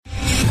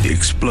The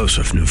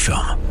explosive new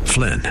film,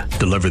 Flynn,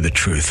 deliver the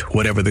truth,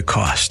 whatever the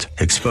cost.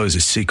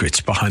 Exposes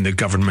secrets behind the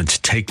government's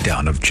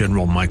takedown of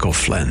General Michael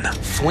Flynn.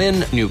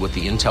 Flynn knew what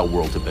the intel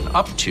world had been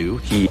up to.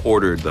 He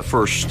ordered the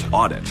first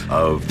audit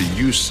of the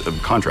use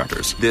of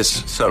contractors.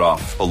 This set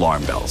off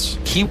alarm bells.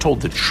 He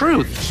told the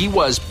truth. He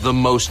was the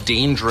most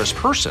dangerous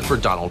person for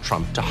Donald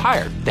Trump to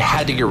hire. They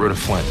had to get rid of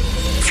Flynn.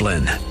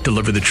 Flynn,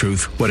 deliver the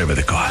truth, whatever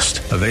the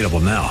cost. Available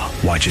now.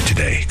 Watch it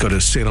today. Go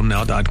to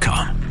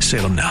salemnow.com.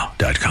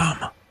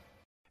 salemnow.com.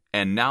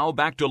 And now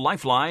back to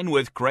Lifeline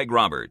with Craig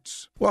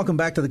Roberts. Welcome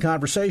back to the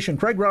conversation.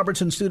 Craig Roberts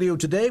in studio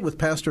today with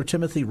Pastor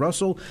Timothy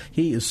Russell.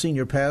 He is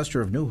senior pastor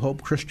of New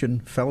Hope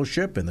Christian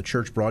Fellowship, and the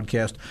church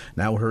broadcast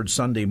now heard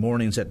Sunday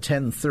mornings at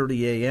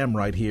 10:30 a.m.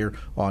 right here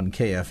on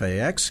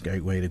KFAX.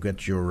 Great way to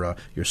get your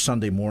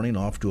Sunday morning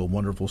off to a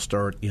wonderful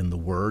start in the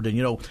Word. And,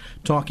 you know,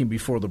 talking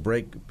before the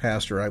break,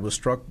 Pastor, I was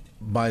struck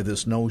by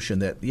this notion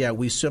that,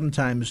 we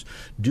sometimes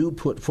do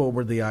put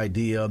forward the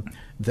idea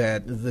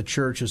that the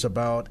church is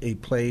about a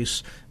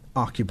place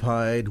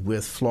occupied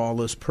with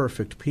flawless,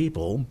 perfect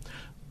people.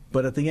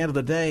 But at the end of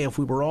the day, if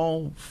we were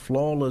all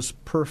flawless,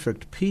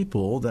 perfect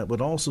people, that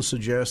would also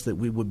suggest that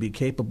we would be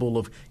capable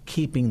of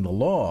keeping the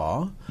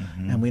law.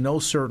 Mm-hmm. And we know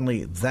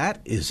certainly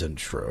that isn't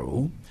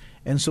true.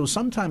 And so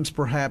sometimes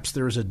perhaps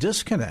there's a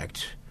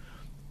disconnect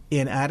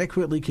in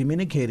adequately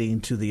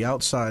communicating to the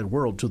outside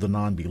world, to the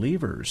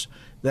non-believers,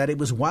 that it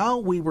was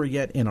while we were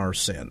yet in our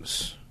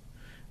sins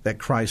that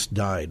Christ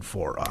died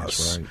for us.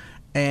 That's right.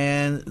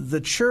 And the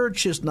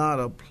church is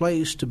not a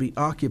place to be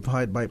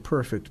occupied by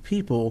perfect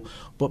people,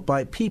 but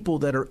by people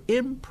that are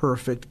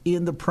imperfect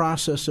in the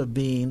process of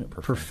being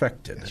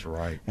perfected. That's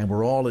right. And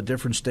we're all at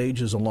different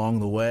stages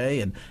along the way.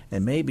 And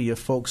maybe if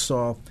folks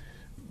saw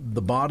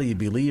the body of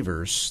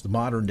believers, the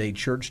modern-day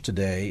church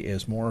today,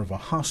 as more of a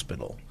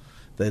hospital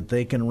that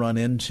they can run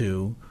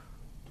into,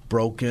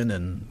 broken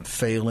and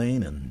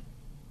failing and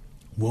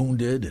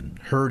wounded and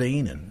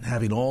hurting and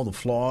having all the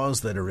flaws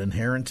that are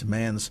inherent to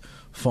man's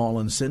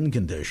fallen sin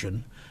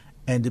condition,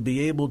 and to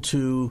be able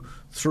to,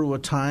 through a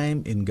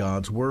time in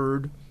God's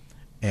Word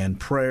and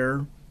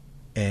prayer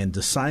and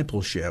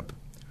discipleship,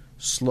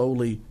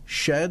 slowly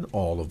shed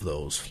all of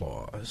those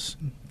flaws.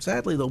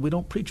 Sadly, though, we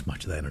don't preach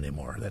much of that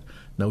anymore, that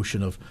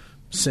notion of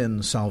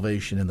sin,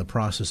 salvation, in the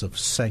process of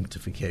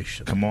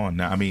sanctification. Come on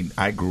now. I mean,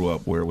 I grew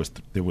up where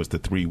there was the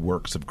three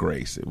works of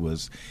grace. It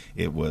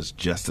was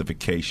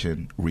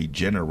justification,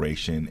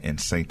 regeneration,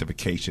 and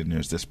sanctification.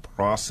 There's this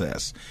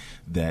process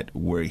that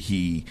where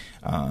he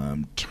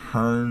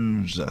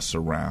turns us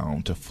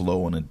around to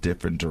flow in a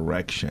different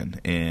direction,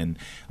 and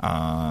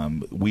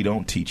we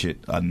don't teach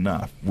it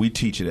enough. We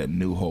teach it at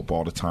New Hope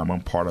all the time.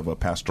 I'm part of a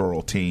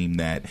pastoral team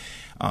that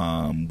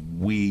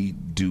we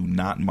do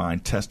not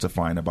mind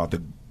testifying about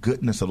the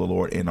goodness of the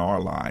Lord in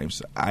our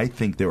lives. I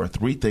think there are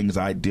three things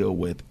I deal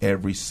with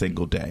every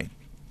single day.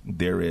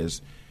 There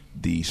is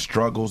the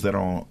struggles that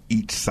are on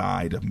each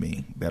side of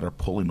me that are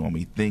pulling on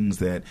me, things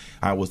that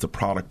I was the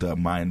product of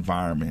my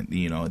environment.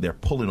 You know, they're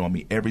pulling on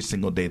me every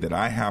single day that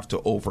I have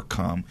to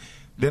overcome.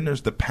 Then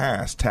there's the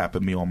past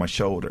tapping me on my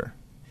shoulder,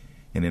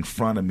 and in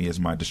front of me is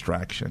my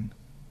distraction.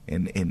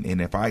 And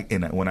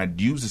when I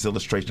use this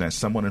illustration as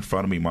someone in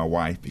front of me, my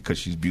wife, because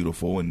she's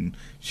beautiful and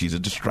she's a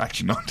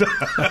distraction.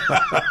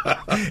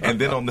 And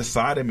then on the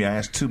side of me, I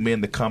asked two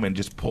men to come and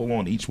just pull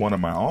on each one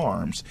of my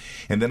arms.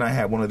 And then I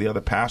had one of the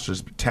other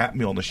pastors tap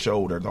me on the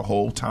shoulder the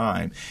whole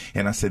time.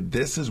 And I said,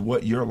 this is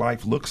what your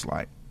life looks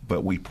like.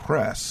 But we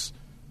press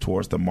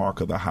towards the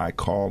mark of the high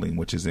calling,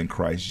 which is in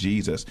Christ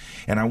Jesus.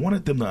 And I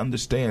wanted them to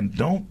understand,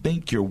 don't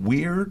think you're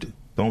weird.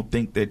 Don't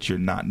think that you're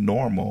not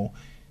normal,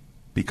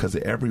 because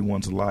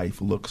everyone's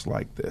life looks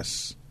like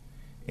this.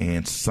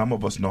 And some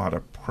of us know how to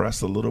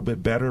press a little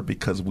bit better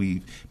because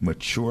we've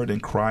matured in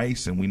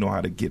Christ, and we know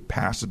how to get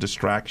past the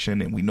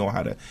distraction, and we know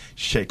how to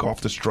shake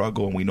off the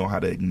struggle, and we know how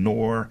to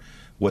ignore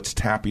what's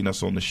tapping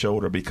us on the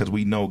shoulder, because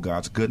we know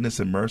God's goodness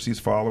and mercy is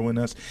following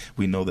us.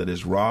 We know that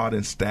his rod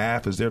and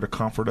staff is there to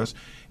comfort us.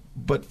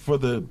 But for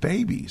the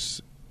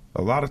babies,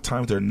 a lot of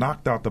times they're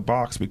knocked out the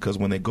box, because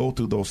when they go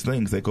through those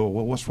things, they go,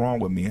 well, what's wrong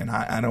with me? And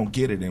I don't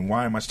get it. And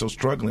why am I still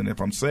struggling if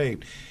I'm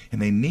saved?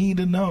 And they need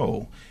to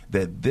know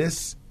that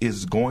this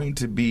is going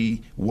to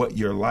be what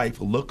your life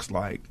looks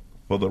like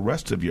for the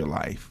rest of your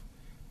life.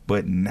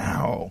 But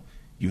now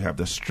you have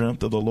the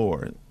strength of the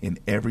Lord in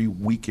every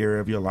weak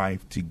area of your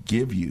life to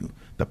give you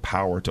the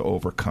power to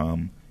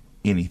overcome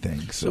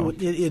anything. So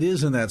it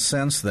is, in that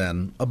sense,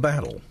 then, a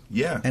battle.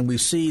 Yeah. And we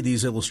see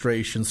these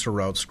illustrations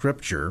throughout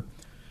Scripture.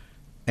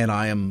 And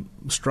I am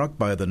struck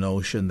by the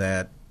notion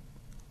that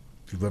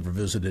if you've ever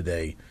visited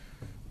a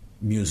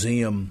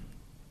museum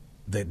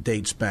that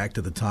dates back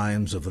to the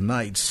times of the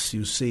knights,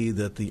 you see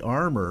that the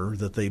armor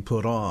that they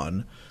put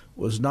on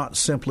was not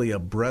simply a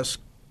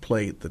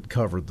breastplate that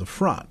covered the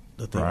front,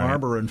 that the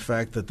armor, in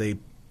fact, that they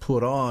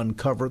put on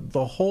covered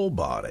the whole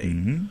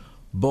body,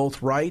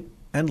 both right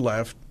and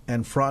left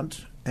and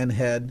front and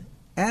head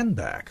and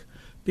back,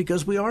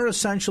 because we are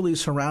essentially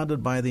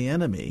surrounded by the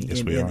enemy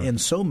in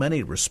so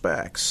many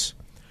respects.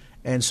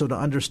 And so to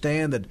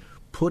understand that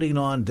putting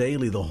on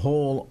daily the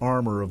whole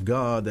armor of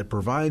God that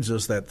provides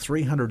us that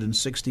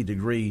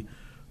 360-degree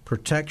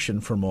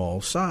protection from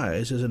all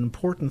sides is an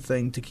important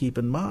thing to keep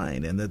in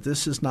mind, and that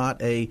this is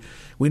not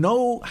we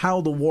know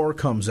how the war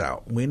comes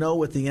out. We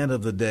know at the end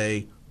of the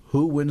day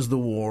who wins the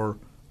war,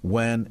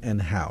 when,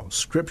 and how.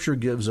 Scripture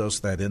gives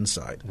us that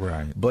insight.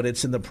 Right. But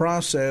it's in the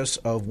process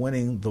of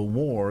winning the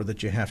war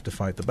that you have to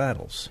fight the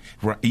battles.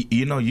 Right.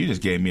 You know, you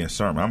just gave me a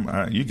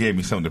sermon. You gave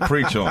me something to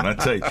preach on, I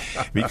tell you.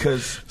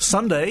 Because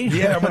Sunday.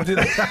 Yeah.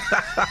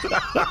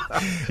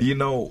 You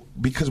know,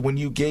 because when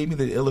you gave me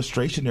the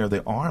illustration there of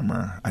the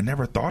armor, I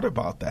never thought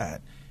about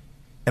that.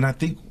 And I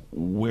think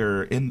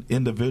where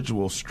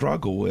individuals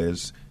struggle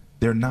is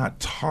they're not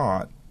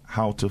taught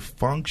how to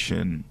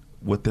function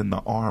within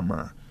the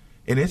armor.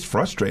 And it's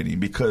frustrating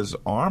because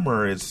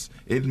armor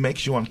it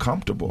makes you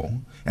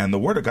uncomfortable. And the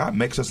Word of God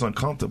makes us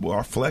uncomfortable.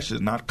 Our flesh is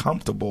not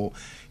comfortable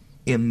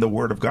in the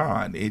Word of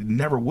God. It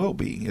never will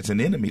be. It's an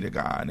enemy to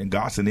God, and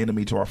God's an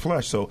enemy to our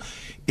flesh. So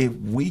if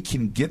we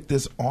can get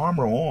this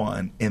armor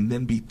on and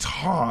then be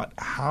taught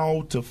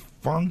how to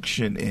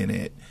function in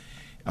it,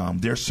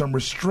 there's some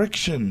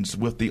restrictions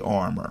with the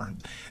armor.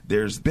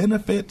 There's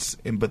benefits,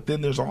 but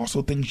then there's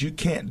also things you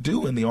can't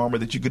do in the armor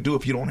that you could do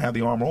if you don't have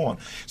the armor on.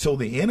 So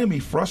the enemy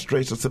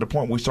frustrates us to the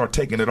point where we start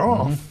taking it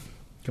off.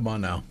 Come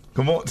on now.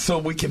 Come on. So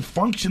we can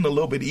function a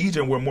little bit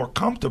easier and we're more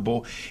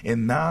comfortable.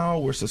 And now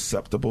we're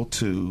susceptible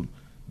to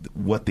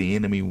what the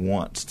enemy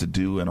wants to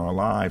do in our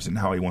lives and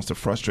how he wants to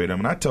frustrate them.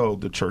 And I tell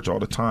the church all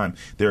the time,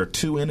 there are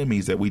two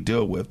enemies that we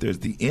deal with. There's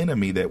the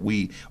enemy that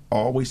we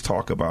always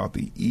talk about,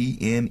 the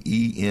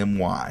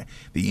E-N-E-M-Y,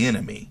 the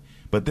enemy.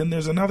 But then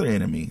there's another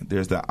enemy.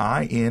 There's the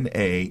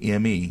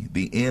I-N-A-M-E,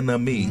 the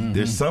enemy. Mm-hmm.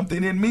 There's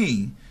something in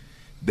me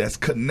that's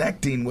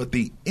connecting with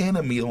the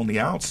enemy on the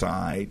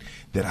outside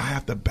that I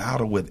have to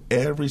battle with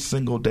every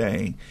single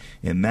day.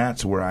 And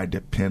that's where I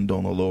depend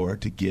on the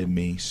Lord to give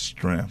me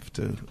strength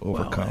to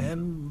overcome. Well,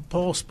 and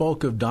Paul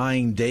spoke of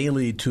dying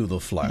daily to the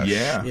flesh.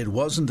 Yeah. It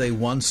wasn't a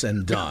once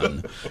and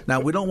done.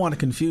 Now, we don't want to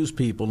confuse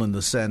people in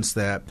the sense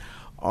that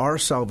our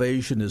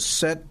salvation is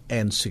set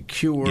and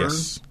secure,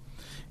 yes,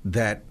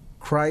 that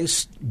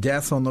Christ's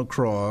death on the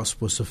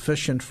cross was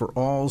sufficient for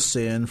all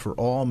sin, for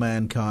all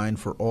mankind,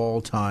 for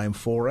all time,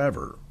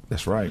 forever.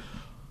 That's right.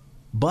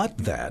 But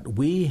that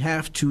we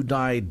have to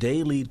die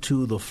daily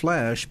to the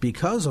flesh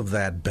because of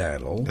that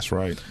battle. That's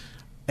right.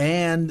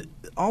 And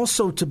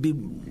also to be,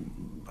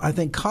 I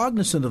think,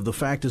 cognizant of the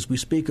fact as we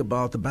speak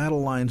about the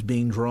battle lines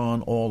being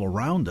drawn all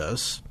around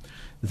us,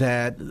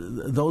 that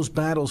those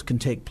battles can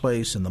take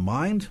place in the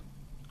mind,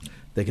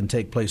 they can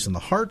take place in the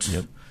heart,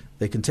 yep,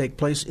 they can take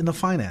place in the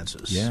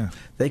finances. Yeah.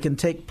 They can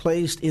take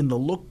place in the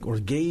look or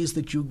gaze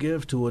that you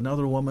give to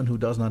another woman who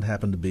does not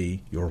happen to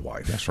be your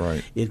wife. That's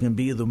right. It can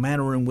be the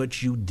manner in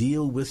which you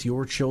deal with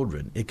your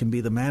children. It can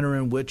be the manner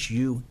in which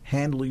you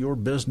handle your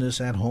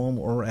business at home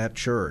or at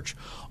church.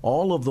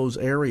 All of those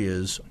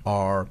areas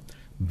are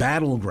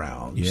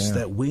battlegrounds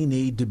that we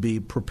need to be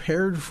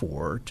prepared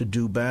for to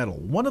do battle.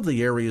 One of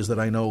the areas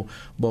that I know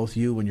both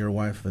you and your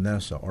wife,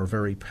 Vanessa, are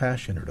very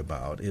passionate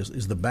about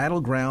is the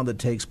battleground that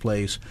takes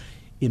place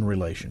in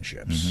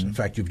relationships. Mm-hmm. In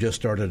fact, you've just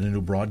started a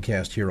new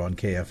broadcast here on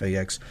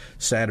KFAX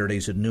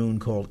Saturdays at noon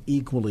called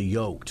Equally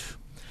Yoked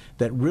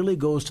that really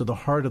goes to the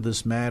heart of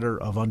this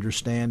matter of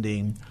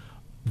understanding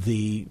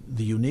the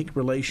unique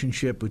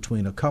relationship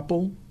between a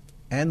couple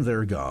and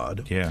their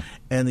God,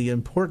 and the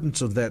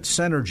importance of that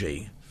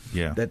synergy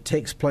that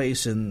takes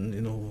place in,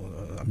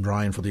 I'm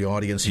drawing for the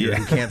audience here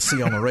who can't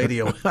see on the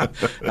radio,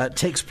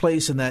 takes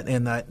place in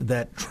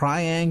that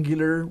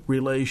triangular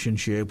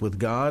relationship with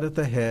God at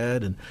the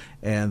head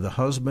and the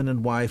husband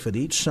and wife at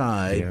each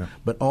side,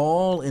 but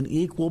all in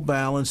equal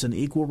balance and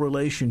equal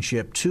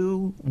relationship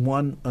to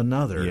one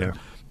another. Yeah.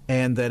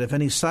 And that if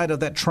any side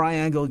of that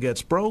triangle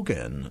gets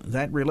broken,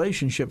 that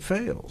relationship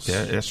fails.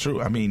 Yeah, that's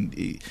true. I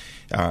mean,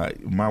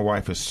 my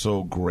wife is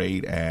so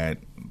great at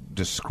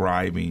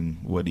describing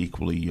what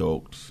equally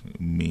yoked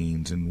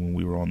means. And when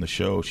we were on the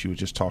show, she was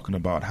just talking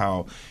about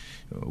how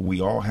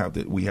we all have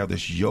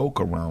this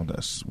yoke around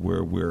us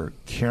where we're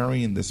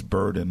carrying this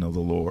burden of the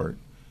Lord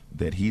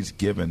that He's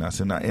given us.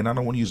 And I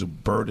don't want to use a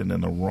burden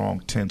in the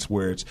wrong tense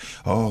where it's,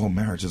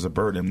 marriage is a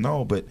burden.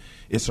 No, but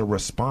it's a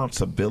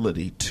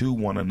responsibility to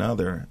one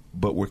another,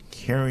 but we're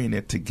carrying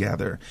it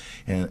together.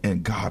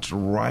 And God's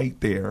right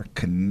there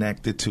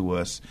connected to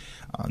us,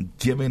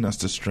 giving us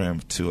the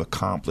strength to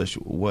accomplish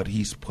what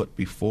He's put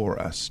before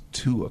us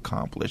to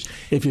accomplish.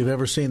 If you've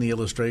ever seen the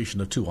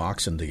illustration of two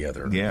oxen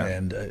together,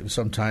 and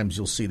sometimes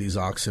you'll see these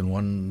oxen,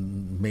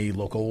 one may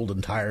look old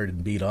and tired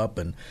and beat up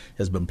and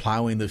has been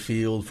plowing the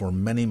field for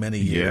many, many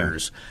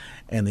years,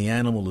 and the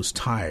animal is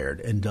tired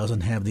and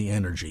doesn't have the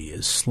energy,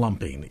 is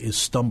slumping, is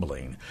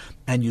stumbling,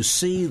 and you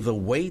see the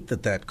weight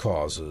that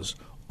causes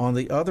on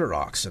the other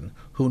oxen,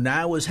 who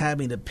now is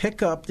having to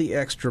pick up the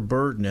extra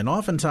burden. And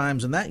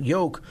oftentimes in that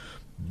yoke,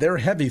 they're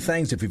heavy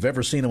things if you've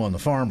ever seen them on the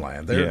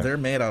farmland. They're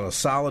made out of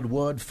solid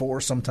wood, 4,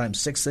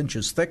 sometimes 6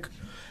 inches thick.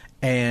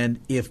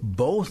 And if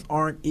both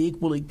aren't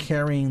equally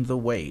carrying the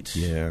weight,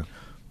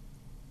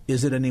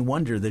 is it any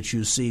wonder that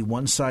you see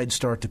one side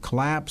start to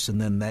collapse, and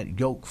then that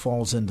yoke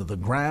falls into the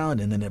ground,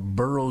 and then it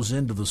burrows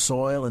into the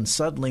soil, and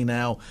suddenly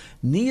now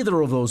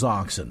neither of those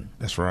oxen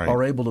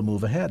are able to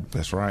move ahead.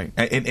 That's right.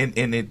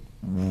 And it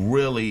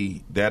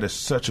really, that is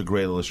such a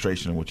great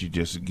illustration of what you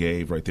just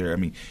gave right there. I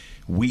mean,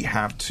 we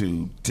have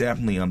to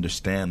definitely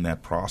understand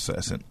that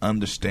process and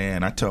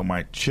understand. I tell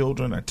my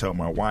children, I tell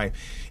my wife,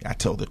 I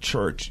tell the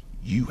church,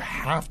 you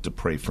have to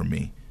pray for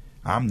me.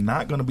 I'm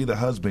not going to be the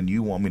husband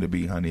you want me to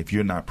be, honey, if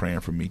you're not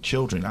praying for me.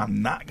 Children,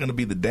 I'm not going to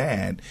be the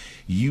dad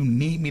you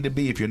need me to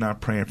be if you're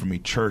not praying for me.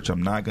 Church,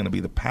 I'm not going to be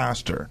the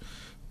pastor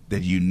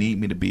that you need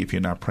me to be if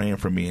you're not praying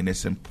for me. And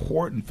it's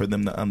important for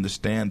them to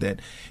understand that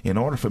in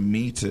order for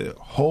me to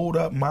hold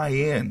up my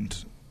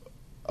end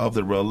of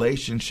the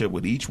relationship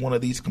with each one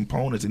of these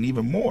components, and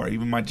even more,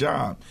 even my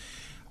job,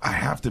 I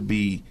have to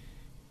be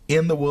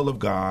in the will of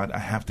God. I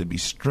have to be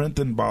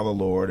strengthened by the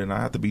Lord, and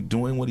I have to be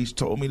doing what He's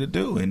told me to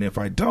do. And if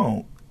I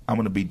don't, I'm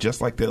going to be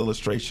just like the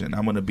illustration.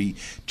 I'm going to be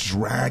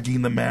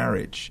dragging the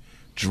marriage,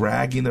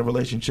 dragging the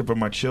relationship with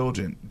my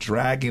children,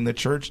 dragging the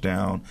church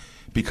down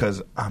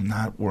because I'm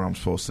not where I'm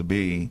supposed to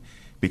be,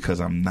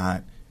 because I'm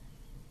not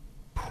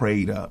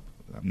prayed up.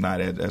 I'm not,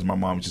 as my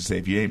mom used to say,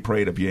 if you ain't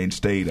prayed up, you ain't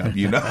stayed up,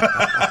 you know?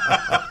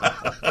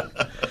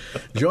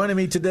 Joining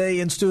me today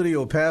in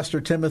studio,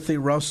 Pastor Timothy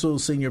Russell,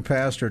 Senior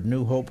Pastor at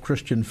New Hope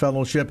Christian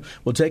Fellowship.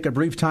 We'll take a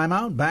brief time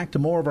out, back to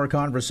more of our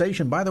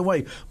conversation. By the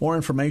way, more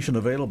information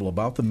available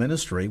about the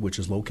ministry, which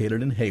is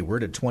located in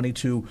Hayward at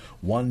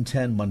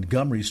 22110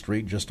 Montgomery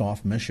Street, just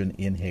off Mission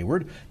in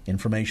Hayward.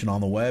 Information on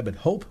the web at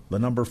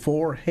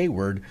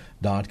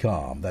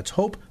hope4hayward.com. That's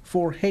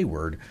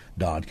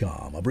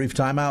hope4hayward.com. A brief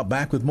time out,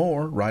 back with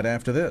more right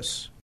after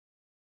this.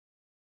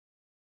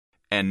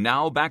 And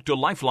now back to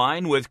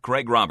Lifeline with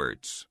Craig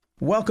Roberts.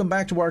 Welcome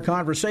back to our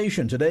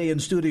conversation. Today in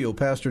studio,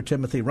 Pastor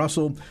Timothy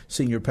Russell,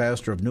 Senior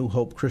Pastor of New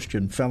Hope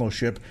Christian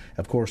Fellowship.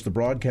 Of course, the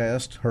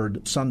broadcast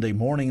heard Sunday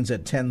mornings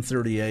at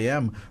 10:30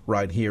 a.m.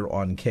 right here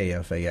on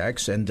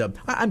KFAX. And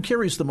I'm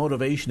curious the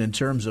motivation in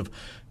terms of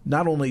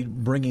not only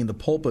bringing the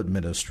pulpit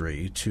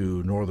ministry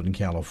to Northern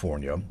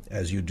California,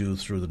 as you do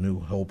through the New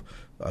Hope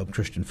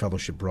Christian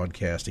Fellowship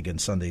broadcast, again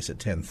Sundays at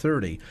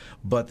 10:30,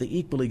 but the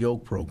Equally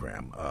Yoked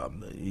program.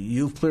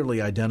 You've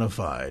clearly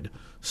identified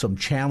some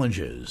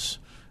challenges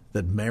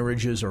that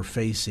marriages are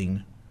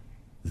facing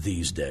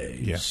these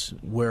days,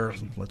 where,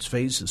 let's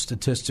face it,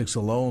 statistics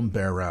alone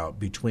bear out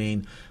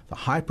between the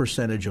high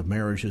percentage of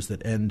marriages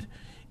that end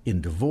in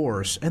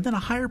divorce and then a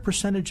higher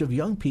percentage of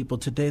young people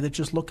today that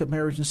just look at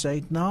marriage and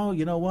say, no,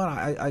 you know what,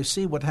 I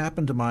see what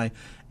happened to my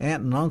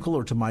aunt and uncle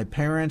or to my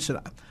parents, and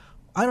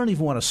I don't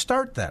even want to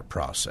start that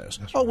process.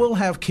 That's right. We'll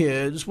have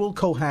kids, we'll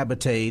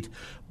cohabitate,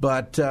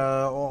 but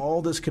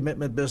all this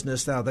commitment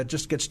business now, that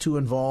just gets too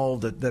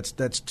involved.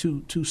 That's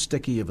too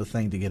sticky of a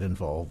thing to get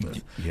involved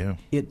with. Yeah.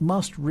 It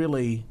must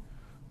really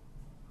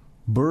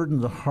burden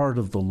the heart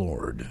of the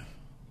Lord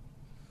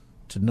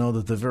to know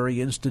that the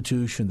very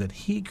institution that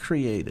He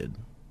created,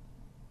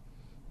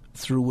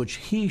 through which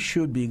He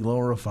should be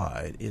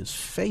glorified, is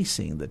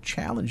facing the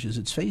challenges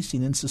it's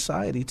facing in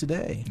society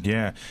today.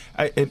 Yeah.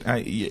 I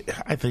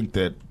think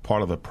that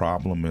part of the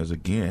problem is,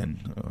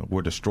 again,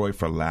 we're destroyed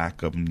for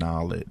lack of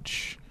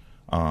knowledge.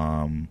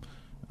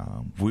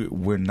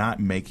 We're not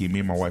making, me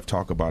and my wife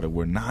talk about it,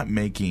 we're not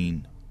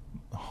making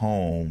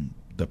home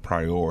the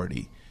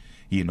priority.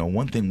 You know,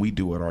 one thing we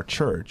do at our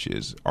church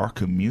is our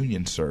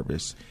communion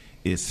service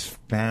is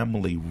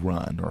family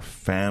run or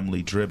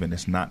family driven.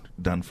 It's not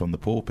done from the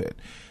pulpit.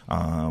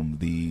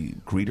 The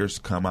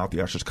greeters come out,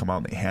 the ushers come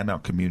out, and they hand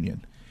out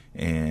communion.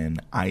 And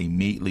I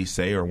immediately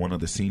say, or one of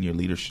the senior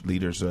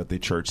leaders at the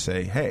church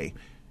say, hey,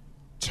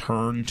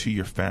 turn to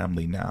your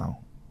family now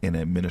and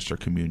administer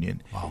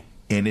communion. Wow.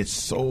 And it's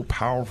so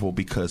powerful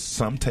because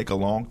some take a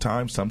long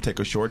time, some take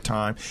a short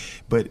time.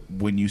 But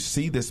when you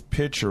see this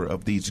picture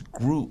of these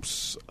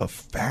groups of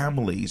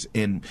families,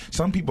 and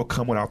some people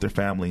come without their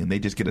family and they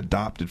just get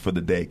adopted for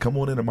the day. Come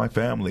on into my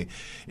family.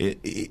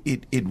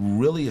 It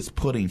really is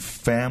putting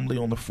family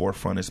on the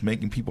forefront. It's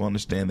making people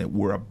understand that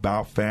we're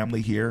about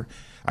family here.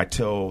 I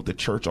tell the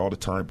church all the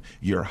time,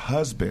 your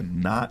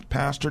husband, not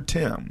Pastor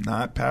Tim,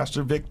 not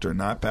Pastor Victor,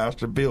 not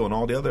Pastor Bill, and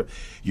all the other,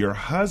 your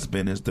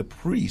husband is the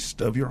priest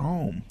of your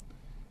home.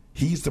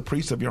 He's the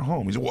priest of your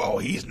home. He's, well,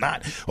 he's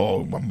not.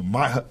 Oh,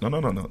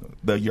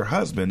 no. Your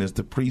husband is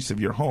the priest of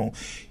your home.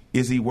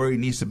 Is he where he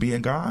needs to be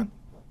in God?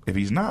 If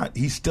he's not,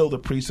 he's still the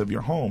priest of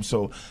your home.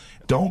 So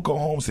don't go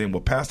home saying, well,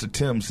 Pastor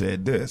Tim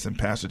said this, and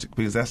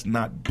because that's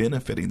not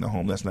benefiting the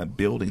home. That's not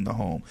building the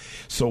home.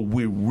 So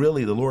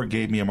the Lord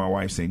gave me and my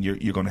wife saying,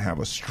 you're going to have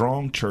a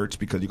strong church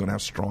because you're going to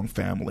have strong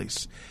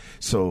families.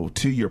 So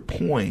to your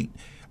point,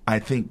 I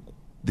think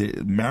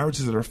the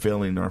marriages that are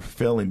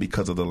failing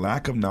because of the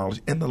lack of knowledge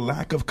and the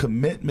lack of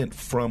commitment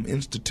from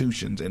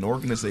institutions and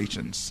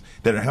organizations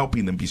that are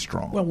helping them be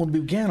strong. Well, we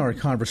began our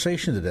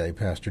conversation today,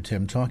 Pastor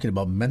Tim, talking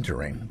about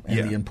mentoring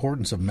and the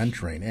importance of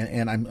mentoring.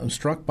 And I'm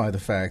struck by the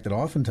fact that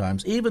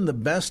oftentimes even the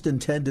best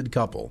intended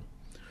couple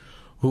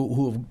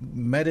who have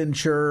met in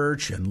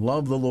church and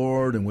love the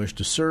Lord and wish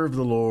to serve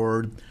the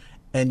Lord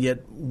and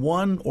yet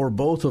one or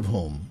both of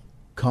whom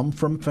come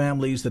from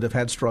families that have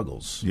had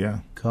struggles. Yeah.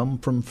 Come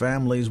from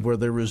families where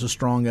there is a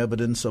strong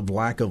evidence of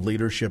lack of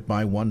leadership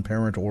by one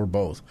parent or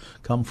both.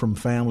 Come from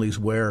families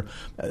where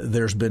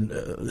there's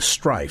been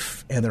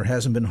strife and there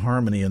hasn't been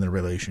harmony in the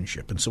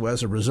relationship. And so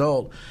as a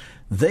result,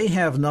 they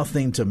have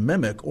nothing to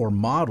mimic or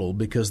model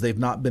because they've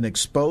not been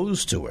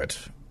exposed to it.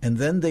 And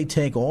then they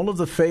take all of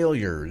the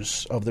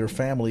failures of their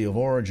family of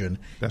origin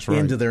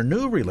into their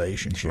new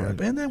relationship. Right.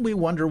 And then we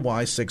wonder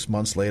why 6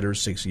 months later,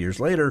 6 years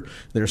later,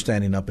 they're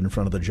standing up in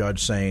front of the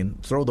judge saying,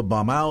 throw the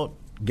bum out,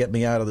 get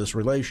me out of this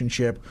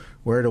relationship.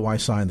 Where do I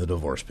sign the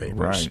divorce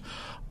papers?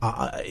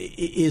 Right.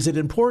 Is it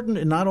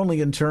important not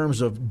only in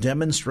terms of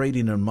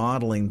demonstrating and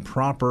modeling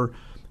proper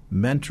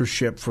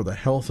mentorship for the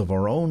health of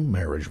our own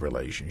marriage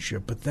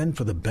relationship, but then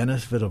for the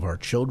benefit of our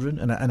children?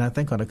 And I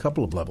think on a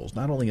couple of levels,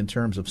 not only in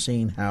terms of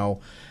seeing how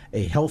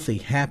a healthy,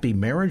 happy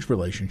marriage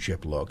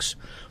relationship looks,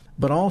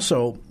 but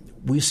also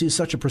we see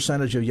such a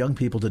percentage of young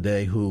people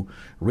today who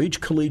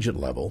reach collegiate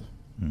level,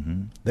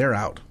 they're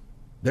out.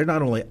 They're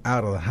not only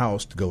out of the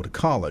house to go to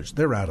college,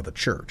 they're out of the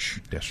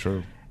church. That's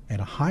true. And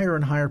a higher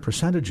and higher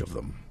percentage of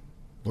them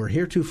were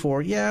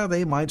heretofore,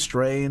 they might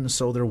stray and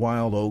sow their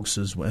wild oats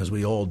as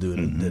we all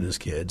did as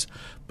kids,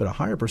 but a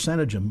higher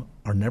percentage of them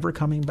are never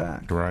coming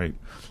back. Right.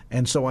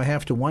 And so I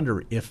have to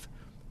wonder if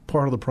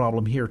part of the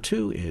problem here,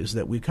 too, is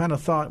that we kind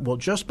of thought, well,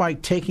 just by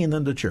taking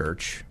them to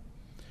church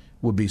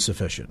would be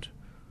sufficient.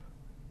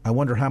 I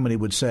wonder how many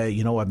would say,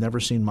 I've never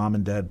seen mom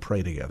and dad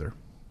pray together.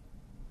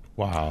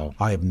 Wow.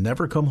 I have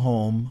never come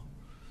home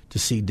to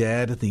see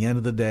dad at the end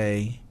of the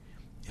day,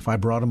 if I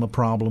brought him a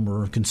problem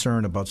or a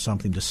concern about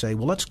something, to say,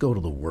 well, let's go to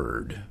the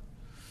Word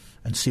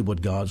and see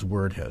what God's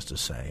Word has to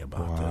say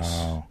about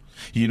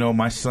this.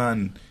 My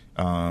son,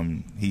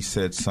 he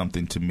said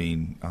something to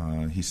me.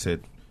 He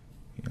said,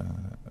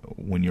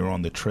 when you're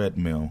on the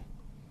treadmill,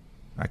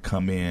 I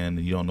come in,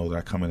 and you don't know that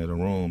I come into the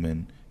room,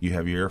 and you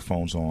have your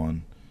earphones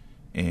on,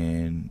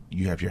 and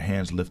you have your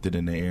hands lifted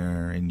in the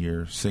air, and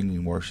you're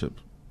singing worship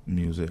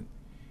music.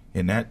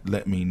 And that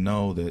let me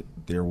know that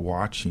they're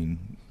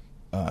watching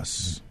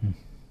us.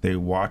 They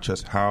watch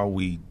us how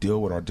we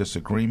deal with our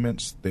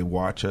disagreements. They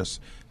watch us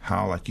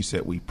how, like you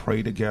said, we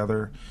pray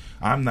together.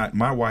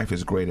 My wife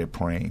is great at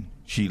praying.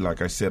 She,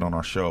 like I said on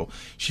our show,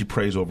 she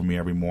prays over me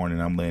every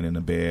morning. I'm laying in the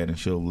bed, and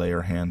she'll lay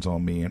her hands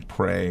on me and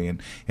pray,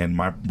 and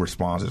my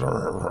response is,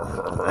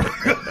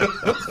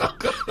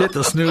 hit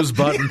the snooze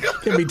button.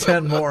 Give me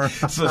 10 more.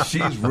 So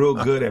she's real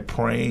good at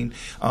praying.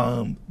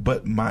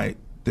 But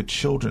the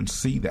children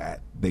see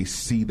that. They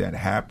see that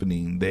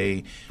happening.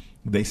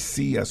 They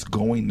see us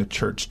going to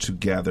church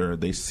together.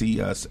 They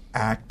see us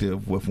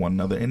active with one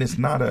another. And it's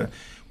not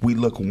we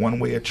look one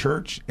way at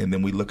church and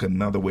then we look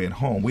another way at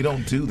home. We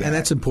don't do that. And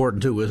that's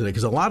important too, isn't it?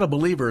 Because a lot of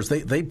believers,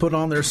 they put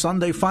on their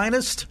Sunday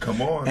finest.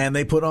 Come on. And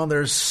they put on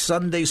their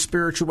Sunday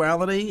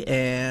spirituality.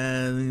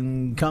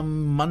 And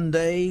come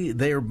Monday,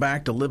 they are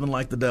back to living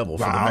like the devil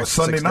for the next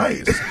Sunday 6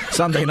 night. days.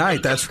 Sunday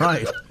night, that's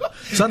right.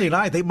 Sunday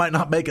night, they might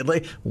not make it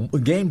late.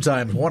 Game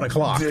time, 1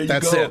 o'clock.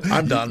 That's it.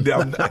 I'm done.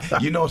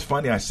 It's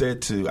funny.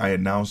 I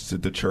announced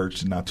at the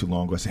church not too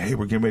long ago. I said, hey,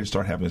 we're getting ready to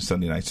start having a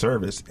Sunday night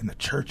service. And the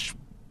church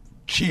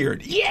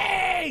cheered,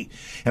 yay!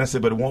 And I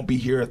said, but it won't be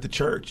here at the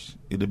church.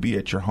 It'll be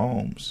at your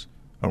homes,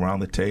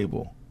 around the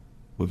table,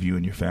 with you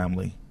and your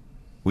family.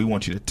 We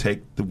want you to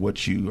take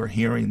what you are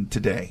hearing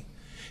today,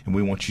 and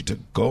we want you to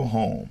go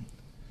home.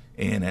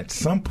 And at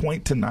some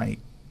point tonight,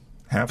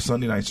 have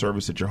Sunday night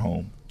service at your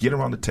home. Get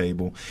around the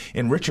table.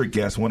 And Richard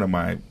Guest, one of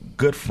my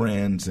good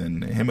friends,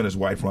 and him and his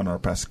wife run our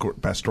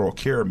pastoral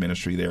care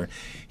ministry there,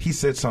 he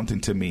said something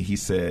to me. He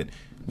said,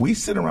 we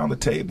sit around the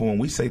table and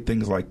we say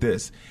things like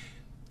this.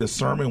 The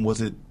sermon,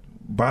 was it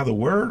by the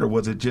word, or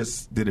was it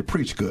just, did it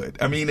preach good?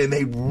 I mean, and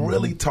they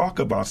really talk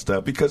about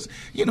stuff because,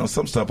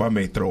 some stuff I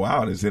may throw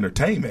out as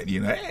entertainment,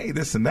 hey,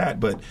 this and that.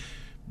 But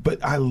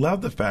I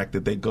love the fact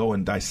that they go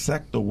and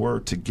dissect the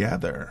word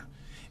together.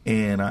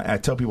 And I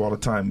tell people all the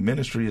time,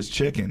 ministry is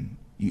chicken.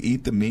 You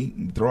eat the meat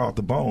and throw out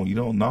the bone. You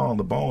don't gnaw on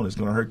the bone; it's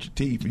going to hurt your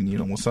teeth.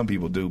 And well, some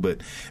people do,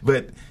 but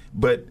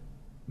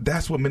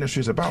that's what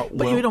ministry is about.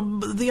 But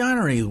the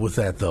irony with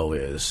that though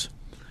is,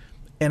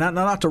 and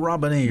not to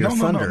rob any of your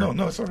thunder.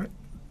 No, it's all right.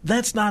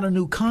 That's not a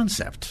new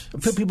concept.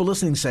 People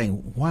listening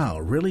saying, "Wow,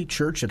 really?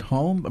 Church at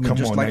home? I mean, come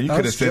just on, like now. You us,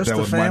 could have said just that a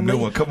was family? my new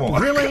one. Come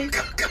on, really?"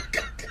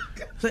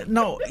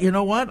 No, you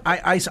know what?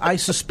 I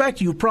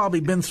suspect you've probably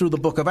been through the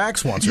book of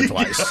Acts once or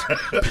twice.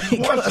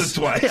 Once or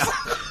twice.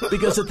 Yeah,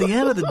 because at the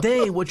end of the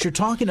day, what you're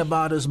talking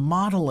about is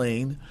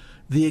modeling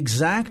the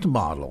exact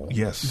model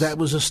that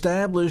was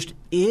established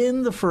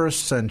in the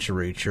first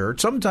century church,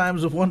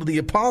 sometimes with one of the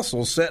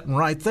apostles sitting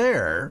right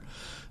there,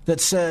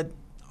 that said,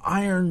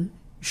 iron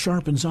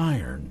sharpens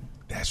iron.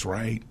 That's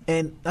right.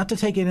 And not to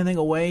take anything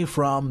away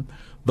from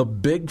the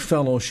big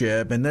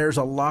fellowship, and there's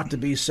a lot to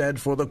be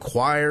said for the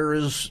choir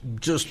is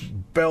just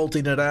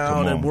belting it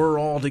out, and we're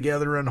all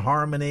together in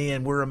harmony,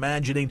 and we're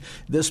imagining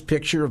this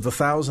picture of the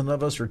 1,000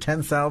 of us or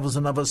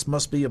 10,000 of us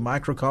must be a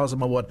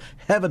microcosm of what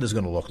heaven is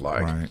going to look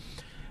like. Right.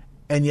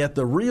 And yet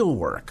the real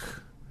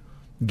work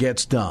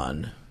gets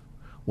done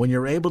when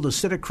you're able to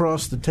sit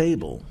across the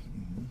table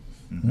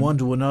one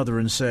to another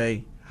and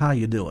say, how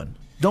you doing?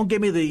 Don't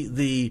give me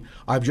the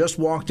I've just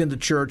walked into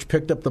church,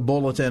 picked up the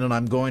bulletin, and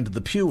I'm going to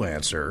the pew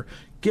answer.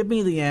 Give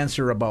me the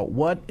answer about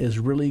what is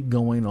really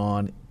going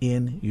on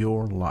in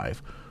your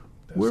life.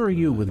 Where are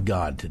you with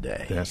God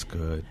today? That's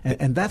good.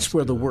 And that's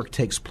where the work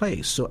takes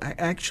place. So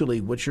actually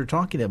what you're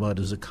talking about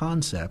is a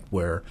concept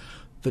where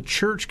the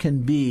church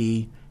can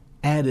be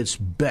at its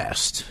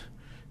best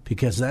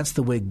because that's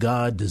the way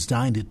God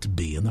designed it to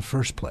be in the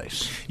first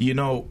place. You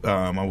know,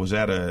 I was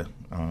at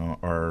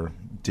our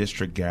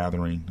district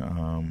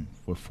gathering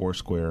with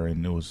Foursquare,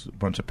 and there was a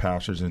bunch of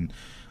pastors, and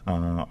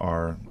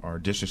our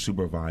district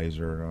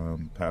supervisor,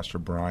 Pastor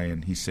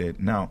Brian, he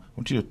said, now, I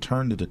want you to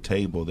turn to the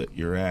table that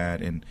you're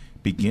at and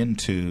begin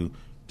to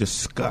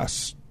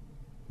discuss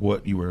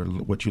what you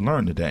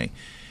learned today.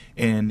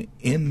 And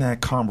in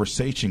that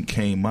conversation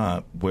came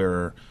up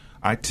where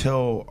I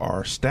tell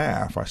our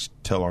staff, I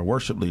tell our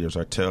worship leaders,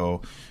 I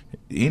tell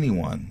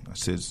anyone, I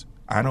says,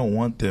 I don't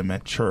want them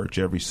at church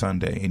every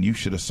Sunday, and you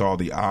should have saw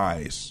the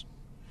eyes.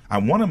 I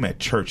want them at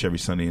church every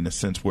Sunday in the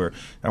sense where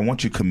I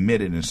want you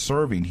committed and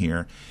serving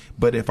here.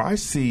 But if I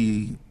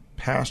see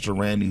Pastor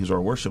Randy, who's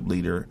our worship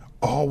leader,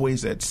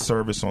 always at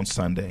service on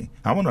Sunday,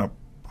 I want to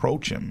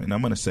approach him and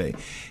I'm going to say,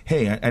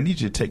 hey, I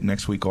need you to take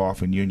next week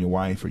off, and you and your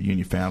wife or you and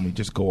your family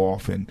just go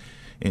off and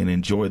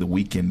enjoy the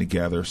weekend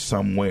together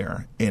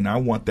somewhere. And I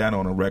want that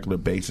on a regular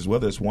basis,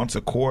 whether it's once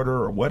a quarter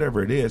or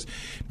whatever it is,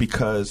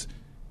 because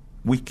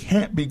we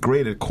can't be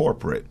great at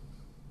corporate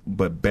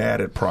but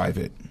bad at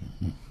private.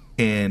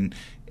 And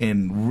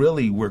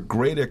really, we're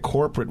great at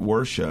corporate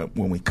worship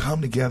when we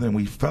come together and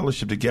we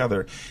fellowship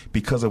together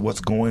because of what's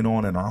going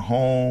on in our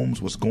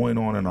homes, what's going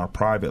on in our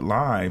private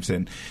lives.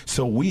 And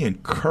so we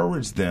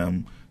encourage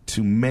them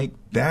to make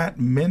that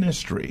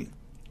ministry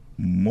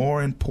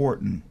more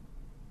important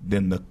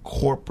than the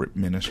corporate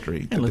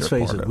ministry. And let's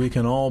face it, we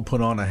can all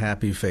put on a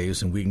happy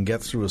face and we can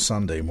get through a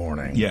Sunday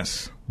morning.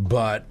 Yes.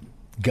 But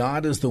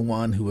God is the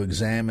one who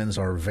examines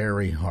our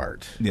very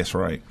heart. That's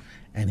right.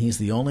 And he's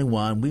the only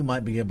one. We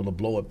might be able to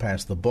blow it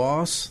past the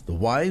boss, the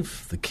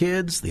wife, the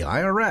kids, the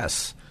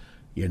IRS.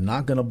 You're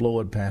not going to blow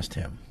it past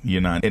him.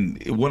 You're not.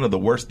 And one of the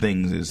worst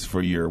things is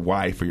for your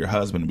wife or your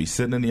husband to be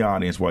sitting in the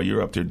audience while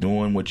you're up there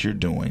doing what you're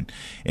doing,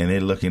 and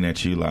they're looking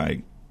at you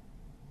like...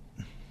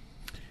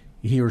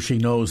 He or she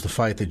knows the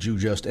fight that you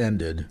just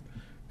ended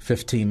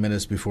 15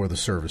 minutes before the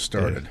service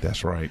started. Yeah,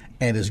 that's right.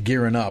 And is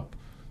gearing up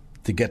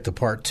to get to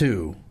part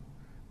two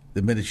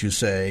the minute you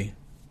say,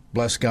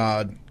 bless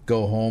God,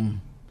 go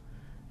home,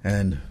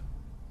 and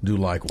do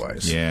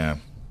likewise. Yeah.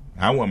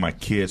 I want my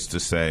kids to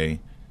say,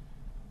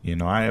 you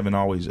know, I haven't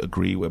always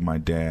agreed with my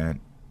dad,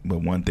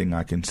 but one thing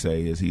I can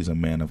say is he's a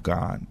man of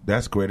God.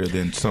 That's greater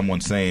than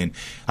someone saying,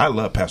 I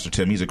love Pastor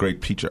Tim, he's a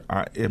great preacher.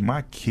 If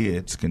my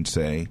kids can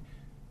say,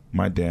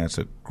 my dad's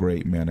a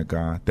great man of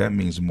God, that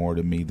means more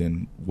to me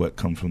than what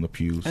comes from the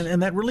pews.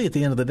 And that really, at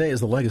the end of the day, is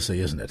the legacy,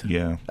 isn't it?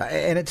 Yeah.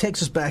 And it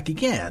takes us back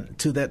again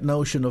to that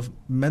notion of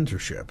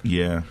mentorship.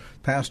 Yeah.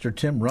 Pastor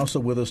Tim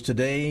Russell with us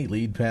today,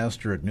 lead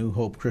pastor at New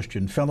Hope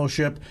Christian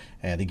Fellowship.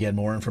 And again,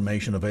 more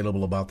information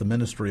available about the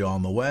ministry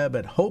on the web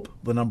at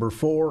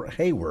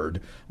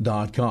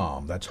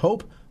hope4hayward.com. That's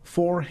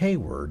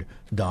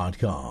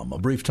hope4hayward.com. A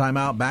brief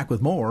timeout, back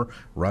with more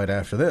right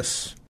after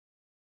this.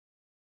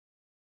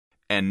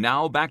 And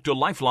now back to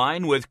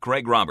Lifeline with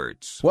Craig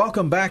Roberts.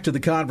 Welcome back to the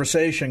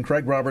conversation.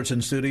 Craig Roberts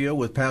in studio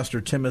with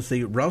Pastor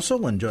Timothy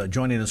Russell. And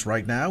joining us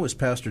right now is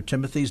Pastor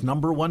Timothy's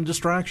number one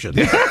distraction.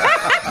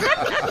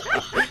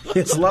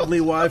 His lovely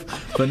wife,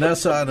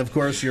 Vanessa. And, of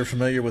course, you're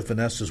familiar with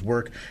Vanessa's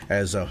work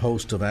as a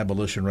host of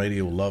Abolition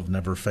Radio. Love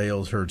Never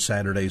Fails, heard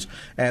Saturdays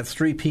at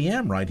 3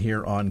 p.m. right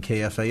here on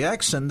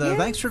KFAX. And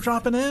thanks for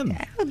dropping in.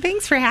 Oh,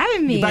 thanks for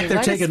having me. You back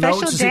there taking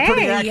notes? Is he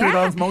pretty accurate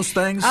on most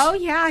things? Oh,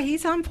 yeah,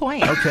 he's on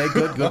point. Okay,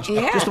 good.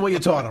 Yeah. Just the way you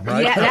taught him,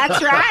 right? Yeah,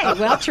 that's right.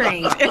 Well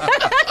trained.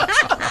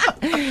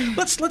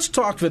 Let's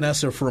talk,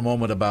 Vanessa, for a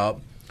moment about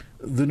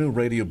the new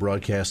radio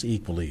broadcast,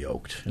 Equally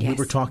Yoked. And yes. We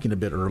were talking a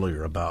bit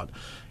earlier about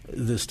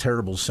this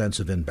terrible sense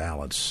of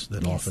imbalance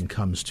that often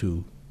comes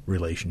to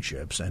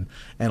relationships and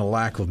a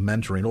lack of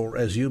mentoring. Or,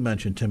 as you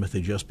mentioned,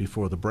 Timothy, just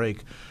before the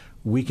break,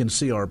 we can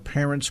see our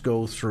parents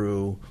go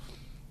through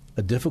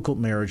a difficult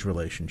marriage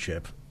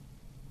relationship.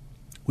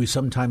 We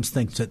sometimes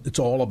think that it's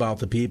all about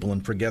the people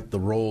and forget the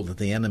role that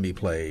the enemy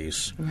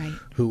plays, right,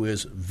 who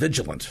is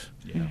vigilant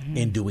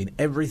in doing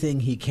everything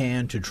he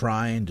can to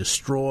try and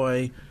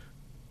destroy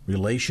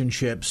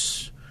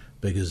relationships,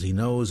 because he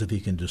knows if he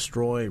can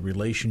destroy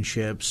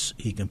relationships,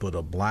 he can put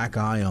a black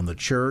eye on the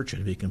church.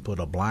 And if he can put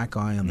a black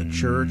eye on the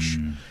church,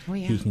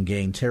 he can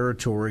gain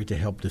territory to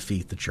help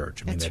defeat the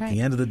church. I mean, at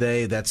the end of the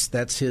day,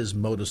 that's his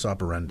modus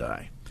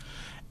operandi.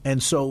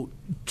 And so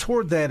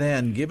toward that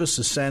end, give us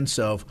a sense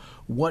of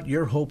what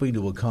you're hoping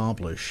to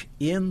accomplish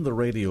in the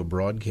radio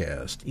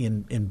broadcast,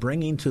 in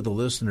bringing to the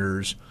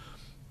listeners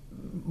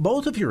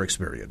both of your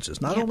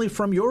experiences, not only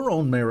from your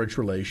own marriage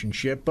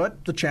relationship,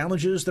 but the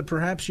challenges that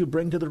perhaps you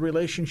bring to the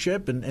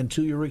relationship and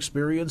to your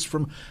experience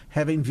from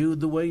having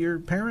viewed the way your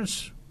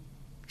parents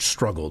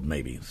struggled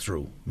maybe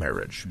through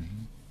marriage.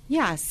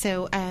 Yeah,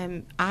 so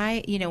when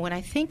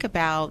I think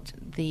about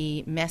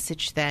the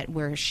message that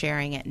we're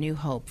sharing at New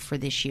Hope for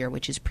this year,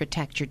 which is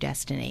Protect Your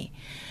Destiny,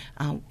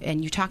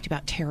 and you talked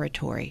about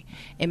territory.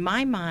 In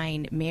my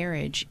mind,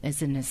 marriage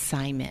is an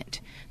assignment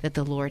that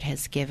the Lord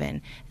has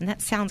given. And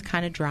that sounds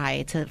kind of dry.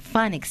 It's a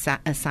fun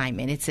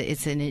assignment.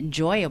 It's an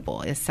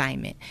enjoyable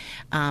assignment.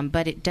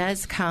 But it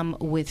does come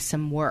with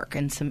some work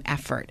and some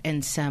effort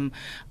and some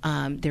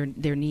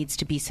there needs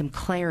to be some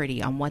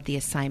clarity on what the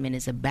assignment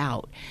is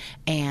about.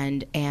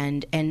 And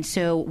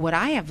so what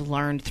I have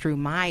learned through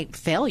my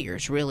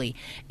failures really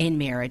in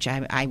marriage,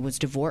 I was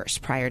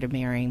divorced prior to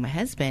marrying my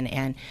husband,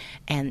 and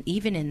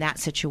even in that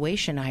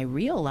situation, I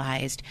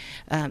realized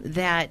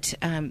that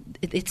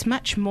it's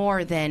much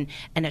more than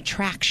an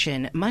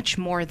attraction, much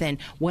more than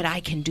what I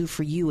can do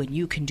for you and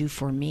you can do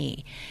for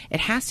me. It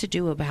has to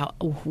do about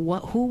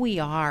who we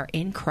are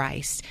in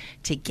Christ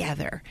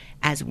together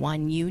as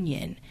one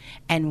union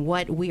and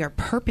what we are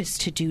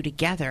purposed to do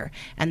together.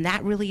 And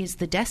that really is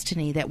the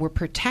destiny that we're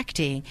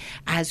protecting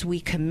as we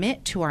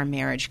commit to our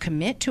marriage,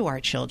 commit to our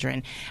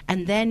children,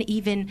 and then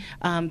even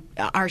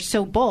are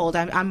so bold.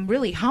 I'm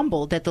really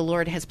humbled that the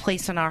Lord has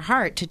placed on our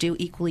heart to do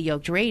Equally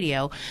Yoked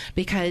Radio,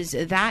 because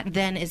that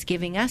then is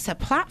giving us a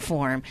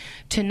platform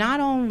to not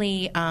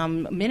only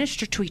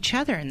minister to each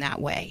other in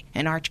that way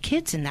and our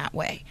kids in that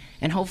way,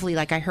 and hopefully,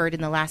 like I heard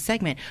in the last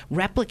segment,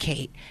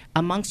 replicate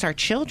amongst our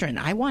children.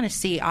 I want to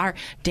see our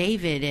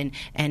David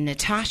and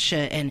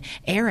Natasha and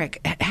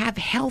Eric have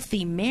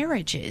healthy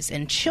marriages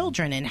and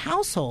children and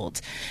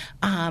households.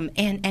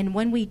 And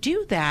when we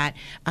do that,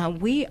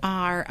 we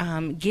are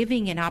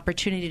giving an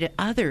opportunity to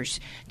others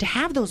to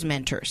have those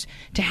mentors,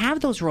 to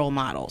have those role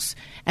models.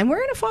 And we're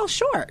going to fall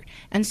short.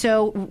 And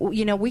so,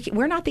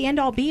 we're not the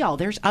end-all, be-all.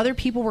 There's other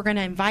people we're going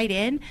to invite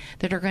in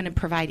that are going to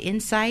provide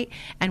insight.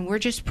 And we're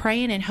just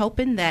praying and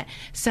hoping that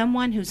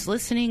someone who's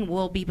listening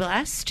will be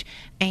blessed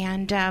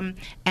and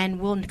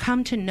will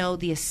come to know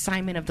the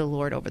assignment of the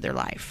Lord over their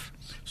life.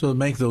 So to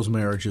make those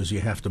marriages, you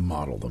have to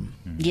model them.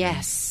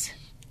 Yes.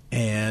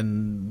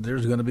 And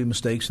there's going to be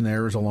mistakes and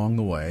errors along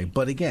the way.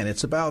 But again,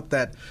 it's about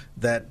that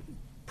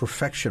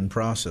perfection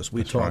process.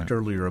 We talked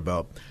earlier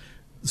about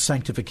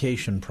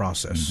sanctification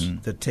process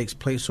that takes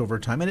place over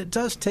time. And it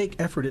does take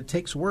effort. It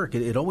takes work.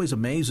 It always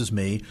amazes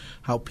me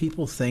how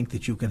people think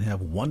that you can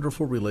have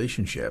wonderful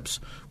relationships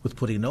with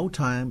putting no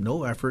time,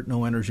 no effort,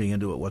 no energy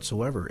into it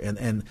whatsoever.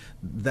 And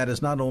that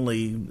is not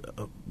only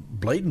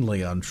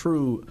blatantly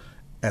untrue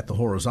at the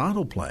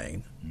horizontal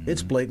plane,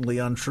 it's blatantly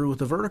untrue at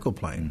the vertical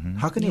plane.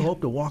 How can you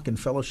hope to walk in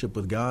fellowship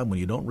with God when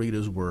you don't read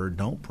His Word,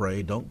 don't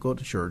pray, don't go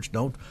to church,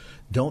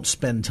 don't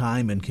spend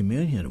time in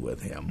communion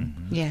with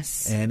Him?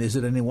 Yes. And is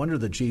it any wonder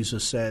that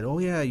Jesus said, "Oh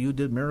yeah, you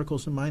did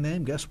miracles in my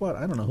name. Guess what?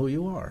 I don't know who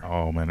you are."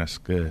 Oh man, that's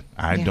good.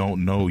 I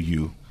don't know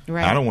you.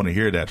 Right. I don't want to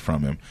hear that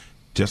from Him.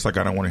 Just like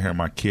I don't want to hear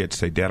my kids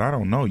say, "Dad, I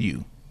don't know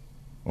you,"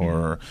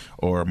 or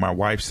my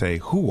wife say,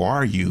 "Who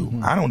are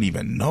you? I don't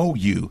even know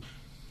you."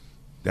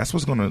 That's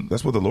what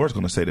the Lord's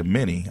going to say to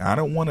many. I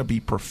don't want to be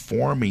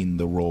performing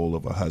the role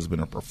of a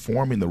husband or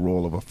performing the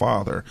role of a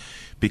father,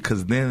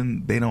 because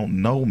then they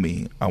don't know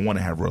me. I want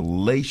to have a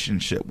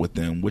relationship with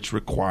them, which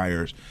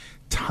requires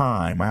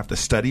time. I have to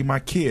study my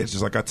kids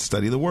just like I have to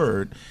study the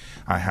Word.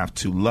 I have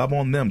to love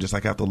on them just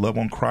like I have to love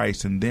on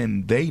Christ, and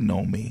then they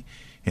know me.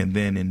 And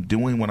then in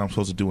doing what I'm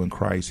supposed to do in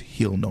Christ,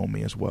 He'll know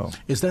me as well.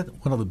 Is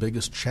that one of the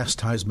biggest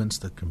chastisements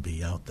that can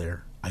be out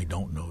there? I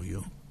don't know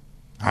you.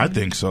 I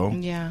think so.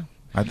 Yeah.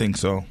 I think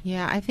so.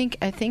 Yeah, I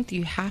think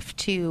you have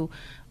to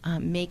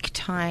make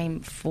time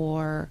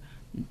for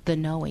the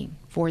knowing,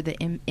 for the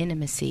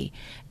intimacy,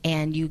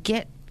 and you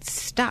get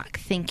stuck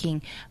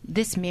thinking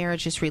this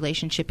marriage, this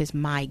relationship is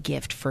my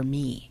gift for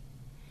me,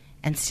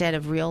 instead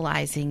of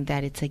realizing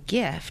that it's a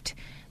gift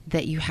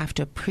that you have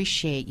to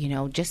appreciate,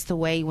 just the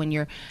way when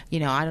you're,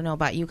 I don't know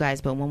about you guys,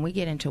 but when we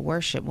get into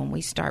worship, when we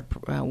start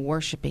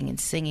worshiping and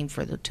singing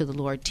to the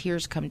Lord,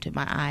 tears come to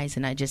my eyes,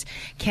 and I just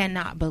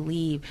cannot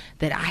believe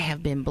that I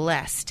have been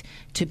blessed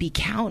to be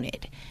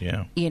counted,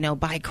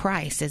 by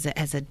Christ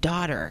as a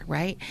daughter,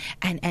 right?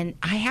 And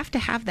I have to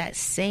have that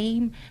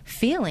same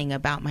feeling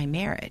about my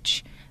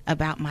marriage,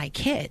 about my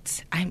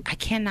kids. I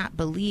cannot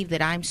believe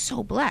that I'm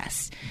so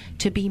blessed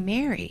to be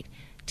married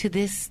to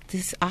this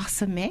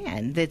awesome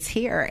man that's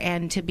here,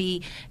 and to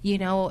be,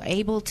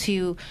 able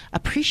to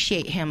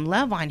appreciate him,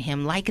 love on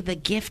him like the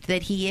gift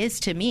that he is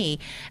to me,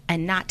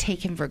 and not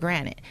take him for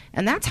granted.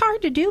 And that's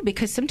hard to do,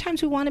 because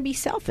sometimes we want to be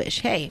selfish.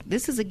 Hey,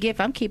 this is a gift.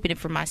 I'm keeping it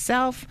for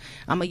myself.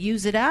 I'm going to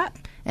use it up,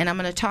 and I'm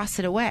going to toss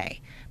it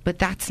away. But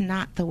that's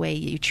not the way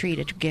you treat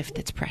a gift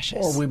that's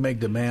precious. Or we make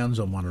demands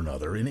on one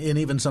another, and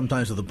even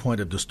sometimes to the point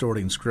of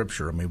distorting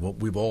Scripture. I mean, what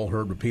we've all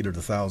heard repeated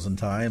 1,000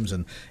 times,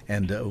 and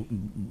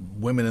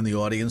women in the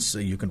audience,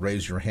 you can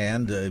raise your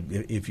hand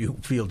if you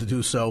feel to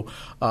do so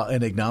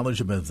in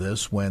acknowledgement of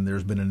this when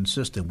there's been an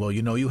insistent, well,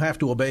 you have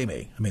to obey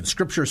me. I mean,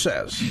 Scripture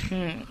says.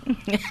 And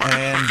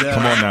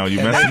come on now, you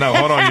messing up.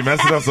 Hold on, you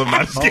messing up so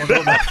much.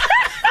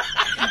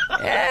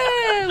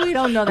 We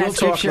don't know that we'll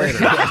Scripture.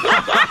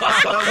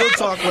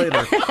 Talk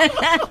later. We'll talk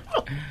later.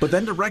 But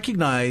then to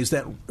recognize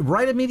that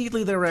right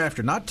immediately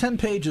thereafter, not 10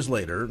 pages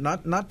later,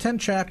 not 10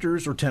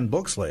 chapters or 10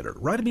 books later,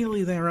 right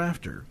immediately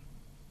thereafter,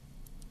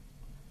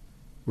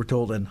 we're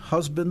told, and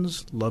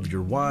husbands, love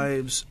your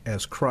wives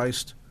as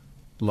Christ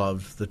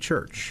loved the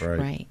church.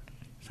 Right.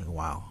 So,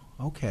 wow,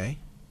 okay.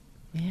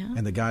 Yeah.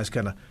 And the guy's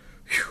kind of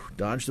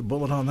dodged a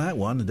bullet on that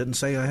one and didn't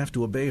say I have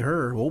to obey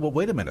her. Well, but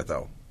wait a minute,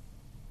 though.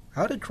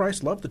 How did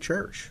Christ love the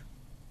church?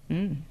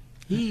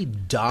 He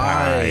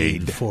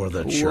died for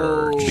the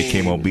church.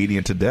 Became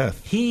obedient to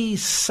death. He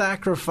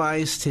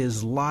sacrificed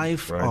his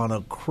life on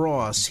a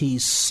cross. He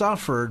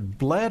suffered,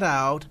 bled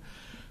out,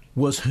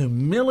 was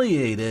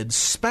humiliated,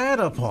 spat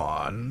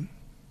upon,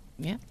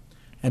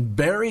 and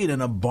buried in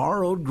a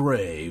borrowed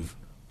grave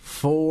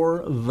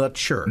for the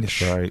church.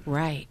 That's right.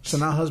 Right. So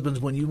now, husbands,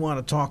 when you want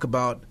to talk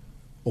about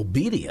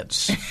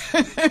obedience,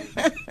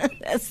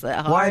 That's the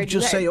hard wives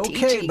just say, okay,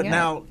 teaching, but yeah.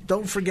 now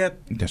don't forget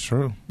That's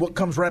true. what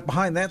comes right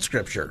behind that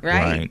scripture.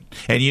 Right.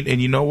 And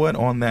you know what?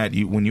 On that,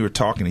 when you were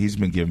talking, he's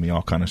been giving me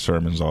all kind of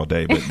sermons all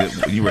day. But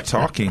when you were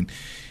talking,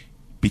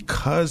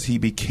 because he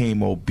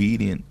became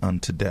obedient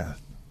unto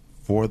death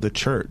for the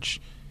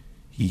church,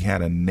 he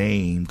had a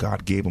name.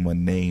 God gave him a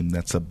name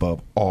that's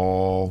above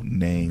all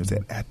names.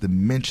 That at the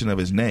mention of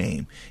his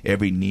name,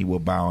 every knee will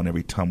bow and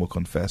every tongue will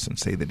confess and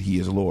say that he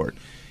is Lord.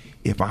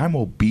 If I'm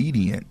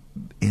obedient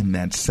in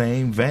that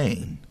same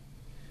vein,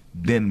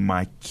 then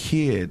my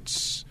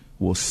kids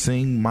will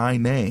sing my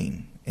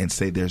name and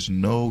say there's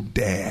no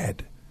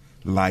dad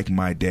like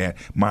my dad.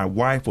 My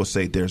wife will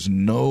say there's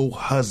no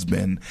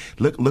husband.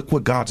 Look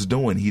what God's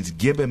doing. He's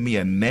given me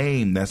a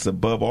name that's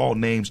above all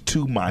names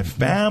to my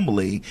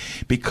family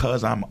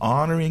because I'm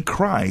honoring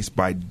Christ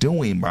by,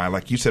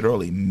 like you said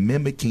earlier,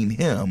 mimicking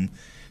him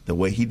the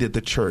way he did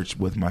the church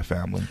with my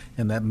family.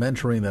 And that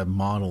mentoring, that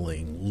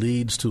modeling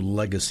leads to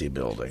legacy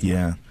building.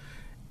 Yeah.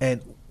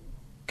 And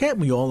can't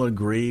we all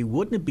agree,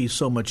 wouldn't it be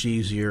so much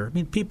easier? I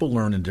mean, people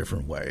learn in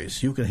different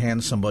ways. You can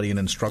hand somebody an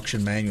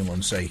instruction manual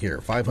and say, here,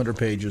 500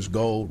 pages,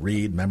 go,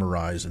 read,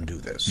 memorize, and do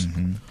this.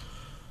 Mm-hmm.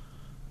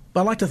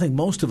 But I like to think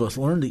most of us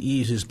learn the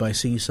easiest by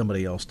seeing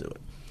somebody else do it.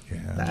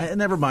 Yeah.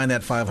 Never mind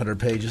that 500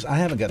 pages. I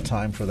haven't got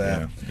time for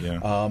that.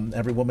 Yeah.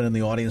 Every woman in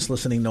the audience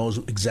listening knows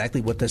exactly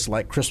what that's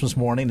like. Christmas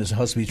morning, his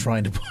husband's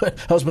trying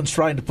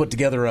to put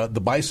together the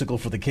bicycle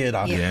for the kid.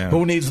 Yeah.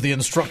 Who needs the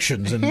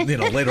instructions? And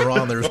later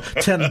on, there's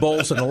 10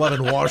 bolts and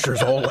 11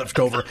 washers all left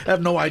over. I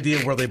have no idea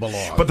where they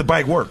belong. But the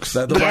bike works.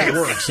 The bike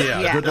works.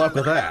 Yeah. Good luck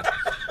with that.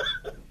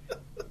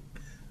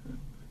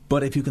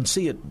 But if you can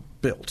see it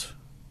built,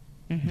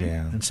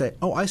 and say,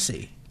 "Oh, I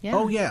see. Yeah.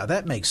 Oh, yeah,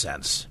 that makes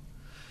sense,"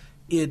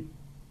 it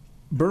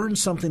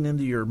burns something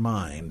into your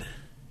mind,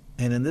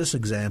 and in this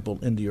example,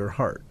 into your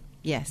heart.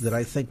 Yes. That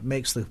I think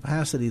makes the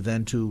capacity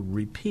then to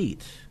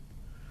repeat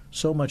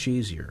so much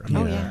easier. I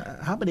mean,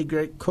 how many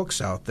great cooks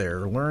out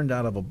there learned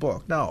out of a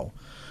book? No.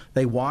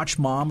 They watched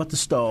Mom at the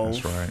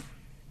stove. That's right.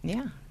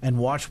 Yeah. And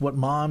watched what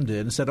Mom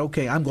did and said,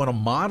 okay, I'm going to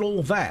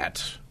model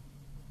that.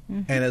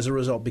 And as a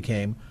result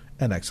became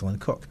an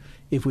excellent cook.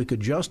 If we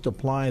could just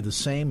apply the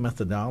same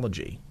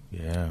methodology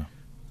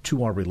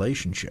to our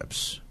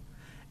relationships,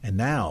 and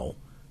now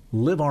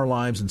live our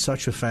lives in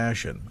such a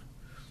fashion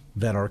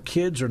that our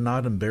kids are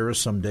not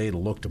embarrassed someday to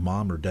look to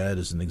Mom or Dad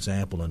as an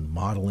example in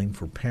modeling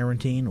for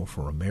parenting or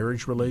for a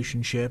marriage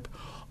relationship,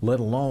 let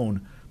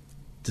alone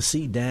to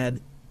see Dad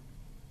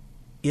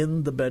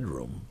in the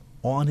bedroom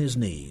on his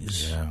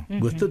knees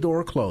with the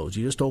door closed.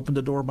 You just opened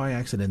the door by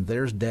accident, and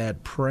there's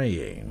Dad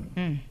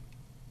praying.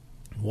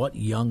 What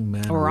young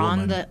man or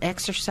woman, on the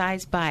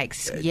exercise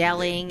bikes,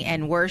 yelling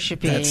and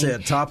worshiping. That's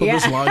it. Top of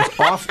his lungs,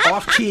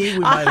 off key. We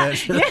might add.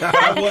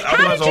 I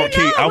was on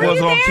key. I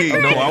was on key.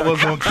 No, I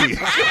was on key.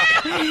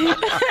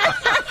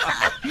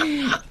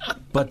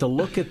 But to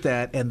look at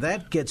that, and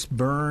that gets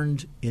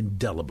burned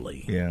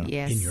indelibly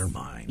Yes. in your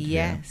mind.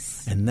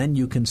 Yes. And then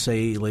you can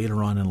say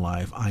later on in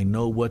life, I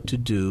know what to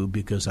do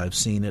because I've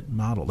seen it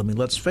modeled. I mean,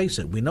 let's face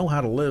it. We know how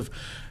to live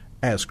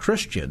as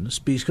Christians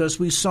because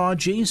we saw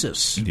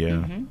Jesus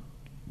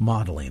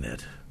modeling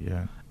it.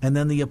 Yeah. And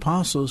then the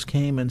apostles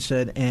came and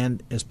said,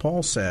 and as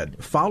Paul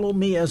said, follow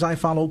me as I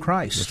follow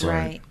Christ. That's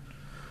right.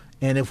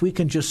 And if we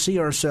can just see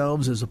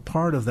ourselves as a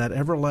part of that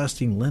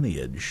everlasting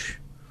lineage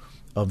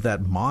of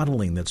that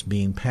modeling that's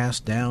being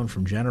passed down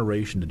from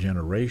generation to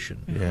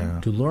generation,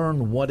 to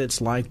learn what it's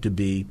like to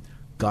be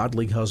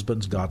godly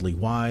husbands, godly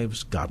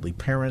wives, godly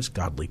parents,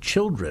 godly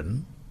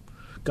children,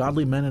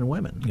 godly men and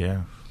women.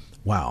 Yeah.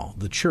 Wow,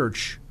 the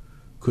church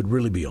could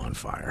really be on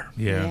fire.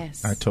 Yeah,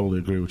 Yes. I totally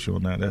agree with you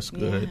on that. That's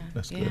good.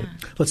 That's good.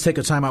 Let's take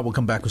a time out. We'll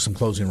come back with some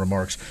closing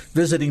remarks.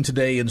 Visiting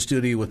today in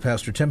studio with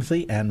Pastor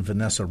Timothy and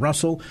Vanessa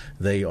Russell.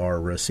 They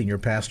are senior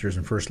pastors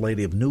and First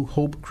Lady of New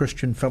Hope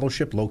Christian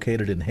Fellowship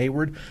located in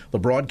Hayward. The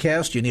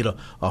broadcast, you need a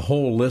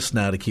whole list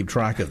now to keep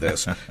track of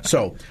this.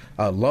 So,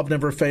 Love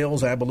Never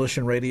Fails,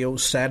 Abolition Radio,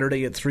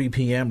 Saturday at 3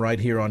 p.m. right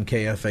here on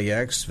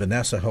KFAX.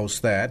 Vanessa hosts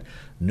that.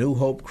 New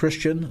Hope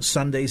Christian,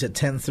 Sundays at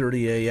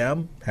 10:30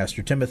 a.m.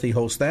 Pastor Timothy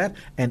hosts that.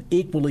 And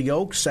Equally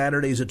Yoked,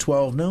 Saturdays at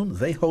 12 noon.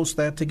 They host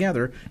that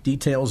together.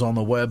 Details on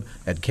the web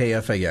at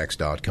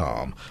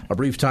kfax.com. A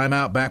brief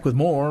timeout. Back with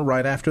more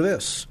right after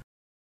this.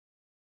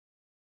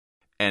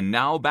 And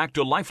now back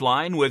to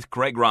Lifeline with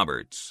Craig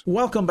Roberts.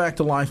 Welcome back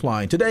to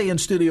Lifeline. Today in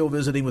studio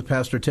visiting with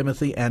Pastor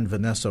Timothy and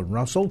Vanessa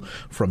Russell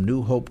from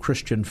New Hope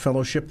Christian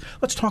Fellowship.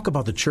 Let's talk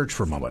about the church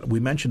for a moment. We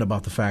mentioned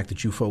about the fact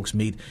that you folks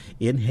meet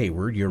in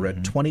Hayward. You're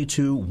at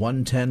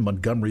 22110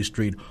 Montgomery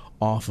Street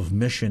off of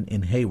Mission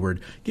in Hayward.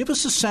 Give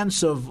us a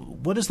sense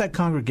of what does that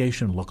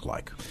congregation look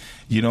like?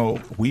 You know,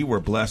 we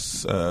were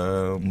blessed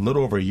a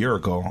little over a year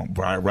ago,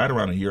 right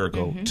around a year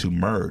ago, to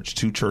merge.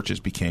 Two churches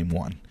became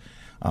one.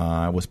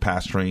 I was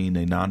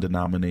pastoring a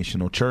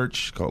non-denominational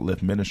church called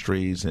Lift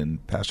Ministries,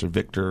 and Pastor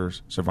Victor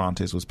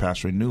Cervantes was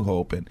pastoring New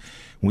Hope. And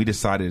we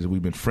decided,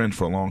 we've been friends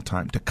for a long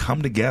time, to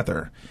come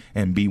together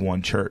and be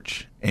one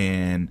church.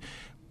 And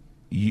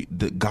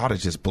God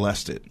has just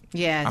blessed it.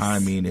 Yes. I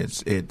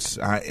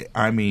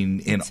mean,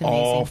 in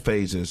all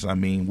phases. I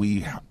mean,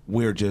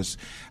 we're just,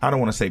 I don't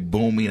want to say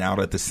booming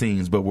out at the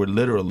seams, but we're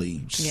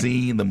literally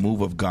seeing the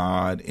move of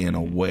God in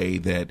a way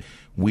that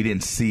we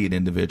didn't see it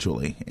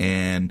individually.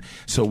 And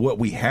so what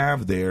we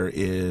have there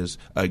is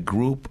a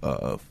group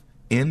of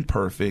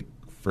imperfect,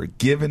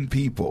 forgiven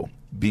people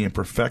being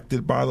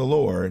perfected by the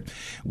Lord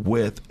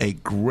with a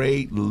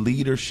great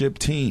leadership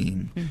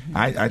team.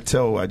 I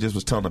just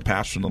was telling the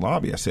pastor in the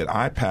lobby, I said,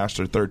 I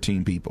pastor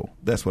 13 people.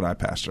 That's what I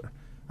pastor.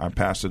 I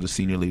pastor the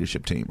senior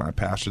leadership team. I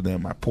pastor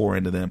them. I pour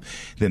into them.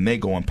 Then they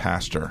go and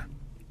pastor,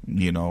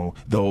 you know,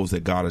 those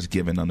that God has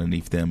given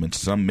underneath them. And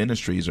some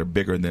ministries are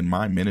bigger than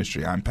my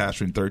ministry. I'm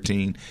pastoring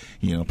 13.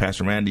 You know,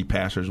 Pastor Randy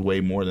pastors way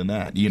more than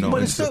that. You know,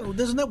 but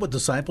isn't that what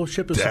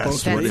discipleship is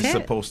supposed to be? That's what it's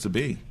supposed to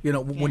be. You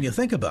know, when you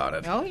think about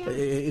it,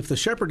 if the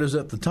shepherd is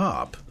at the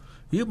top,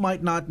 you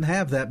might not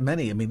have that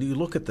many. I mean, you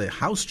look at the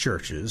house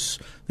churches,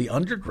 the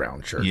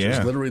underground churches,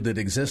 literally that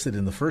existed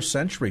in the first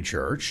century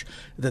church,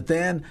 that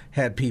then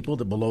had people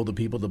that below the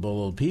people, that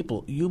below the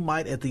people. You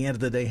might, at the end of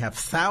the day, have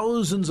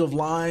thousands of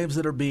lives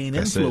that are being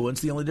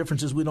influenced. The only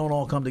difference is we don't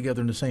all come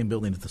together in the same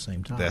building at the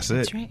same time. That's it.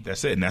 That's right.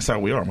 That's it. And that's how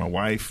we are. My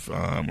wife,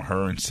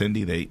 her and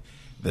Cindy,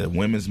 the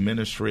women's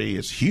ministry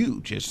is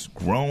huge. It's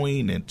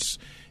growing. It's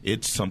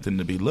something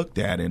to be looked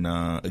at. And,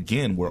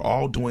 again, we're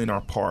all doing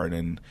our part.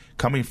 And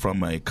coming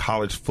from a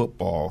college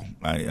football,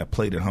 I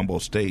played at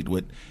Humboldt State,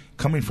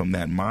 coming from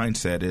that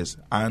mindset is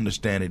I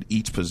understand that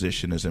each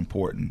position is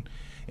important.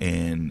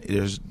 And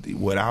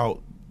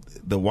without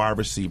the wide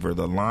receiver,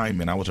 the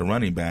lineman, I was a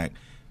running back,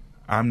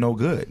 I'm no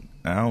good.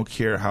 I don't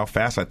care how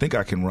fast I think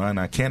I can run.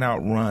 I can't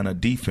outrun a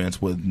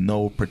defense with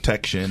no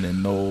protection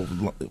and no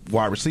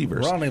wide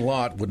receivers. Ronnie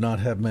Lott would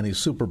not have many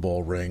Super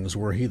Bowl rings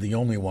were he the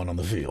only one on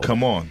the field.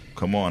 Come on.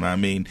 I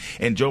mean,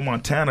 and Joe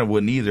Montana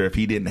wouldn't either if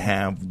he didn't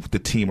have the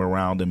team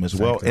around him as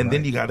well. And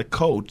then you got a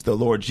coach, the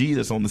Lord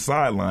Jesus, on the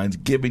sidelines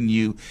giving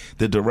you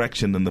the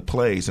direction and the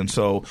plays. And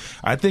so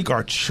I think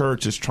our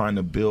church is trying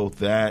to build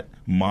that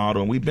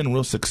model, and we've been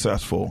real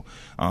successful.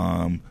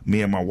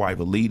 Me and my wife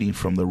are leading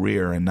from the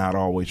rear and not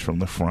always from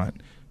the front,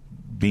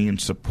 being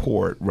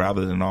support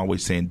rather than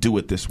always saying, do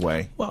it this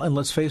way. Well, and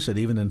let's face it,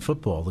 even in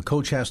football, the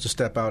coach has to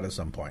step out at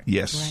some point.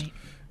 Yes. Right.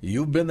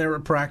 You've been there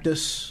at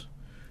practice.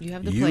 You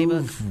have the playbook.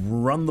 You've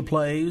run the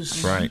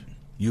plays. Right.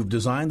 You've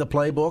designed the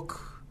playbook.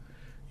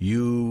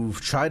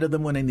 You've chided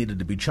them when they needed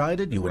to be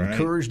chided. You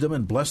encouraged them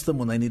and blessed them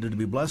when they needed to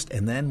be blessed.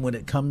 And then when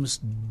it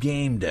comes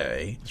game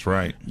day, that's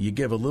right, you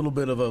give a little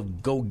bit of a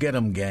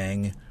go-get-'em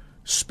gang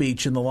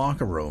speech in the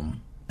locker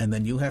room, and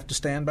then you have to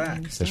stand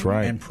back. That's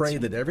right. And pray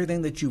that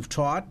everything that you've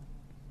taught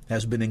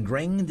has been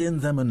ingrained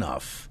in them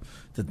enough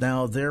that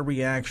now their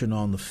reaction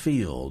on the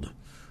field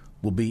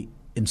will be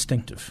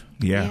instinctive.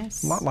 Yeah.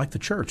 Yes. A lot like the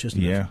church,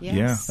 isn't it?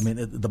 Yes. I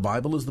mean, the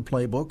Bible is the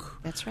playbook.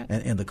 That's right.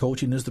 And the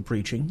coaching is the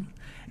preaching.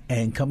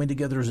 And coming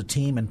together as a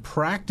team and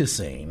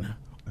practicing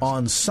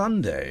on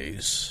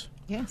Sundays,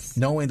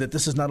 knowing that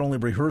this is not only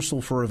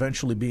rehearsal for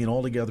eventually being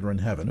all together in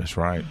heaven. That's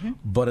right.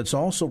 But it's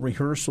also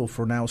rehearsal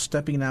for now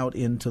stepping out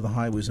into the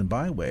highways and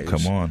byways.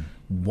 Come on.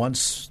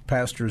 Once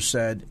pastors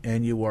said,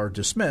 and you are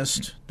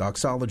dismissed,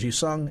 doxology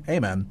sung,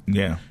 amen.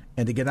 Yeah.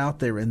 And to get out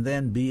there and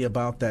then be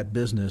about that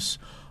business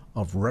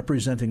of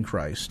representing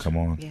Christ. Come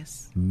on.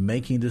 Yes.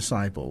 Making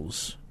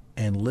disciples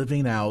and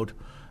living out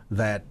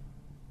that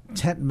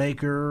tent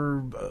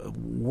maker,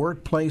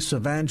 workplace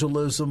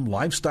evangelism,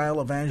 lifestyle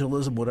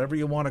evangelism, whatever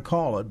you want to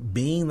call it,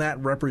 being that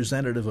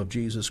representative of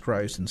Jesus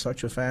Christ in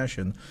such a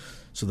fashion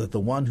so that the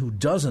one who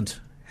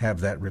doesn't have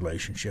that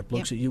relationship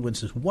looks at you and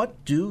says,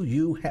 what do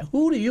you have?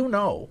 Who do you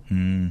know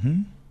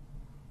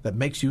that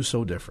makes you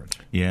so different?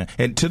 Yeah.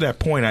 And to that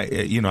point,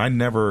 I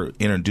never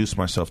introduced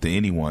myself to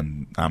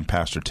anyone. I'm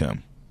Pastor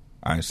Tim.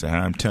 I say,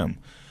 I'm Tim.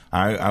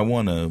 I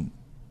want to,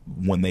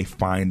 when they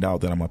find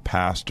out that I'm a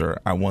pastor,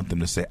 I want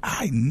them to say,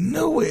 I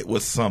knew it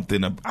was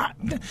something.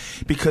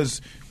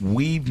 Because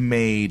we've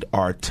made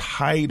our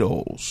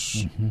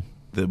titles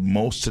the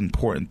most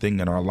important thing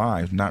in our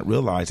lives, not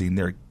realizing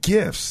they're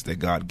gifts that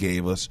God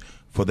gave us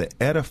for the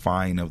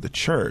edifying of the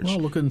church. Well,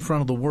 look in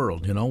front of the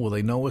world. Will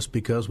they know us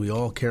because we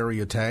all carry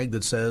a tag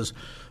that says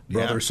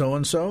brother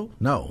so-and-so?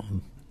 No.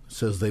 It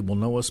says they will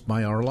know us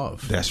by our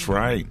love. That's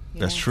right.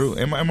 Yes. That's true.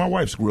 And my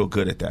wife's real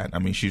good at that. I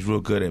mean, she's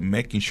real good at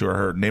making sure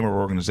her name of her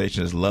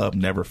organization is Love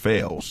Never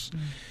Fails,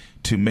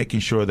 to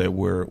making sure that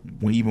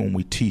even when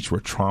we teach, we're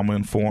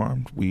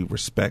trauma-informed. We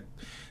respect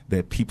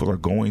that people are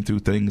going through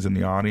things in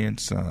the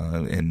audience,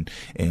 and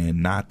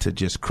not to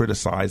just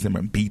criticize them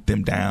and beat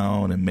them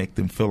down and make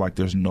them feel like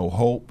there's no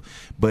hope.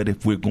 But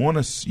if we're going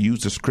to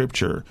use the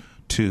scripture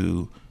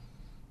to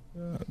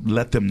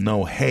let them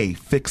know, hey,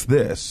 fix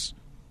this,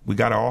 we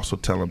got to also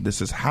tell them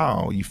this is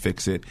how you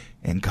fix it,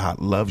 and God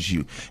loves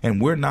you.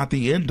 And we're not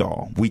the end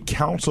all. We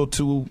counsel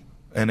to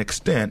an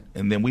extent,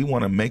 and then we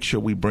want to make sure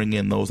we bring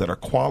in those that are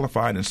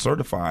qualified and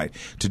certified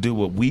to do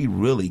what we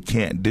really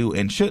can't do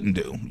and shouldn't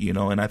do,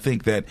 and I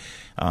think that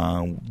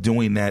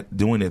doing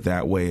it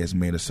that way has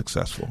made us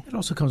successful. It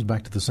also comes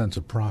back to the sense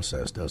of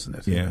process, doesn't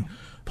it? Yeah.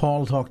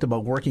 Paul talked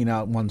about working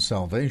out one's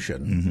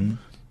salvation,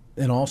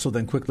 and also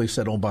then quickly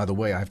said, oh, by the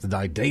way, I have to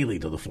die daily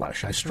to the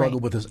flesh. I struggle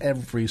with this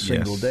every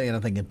single day. And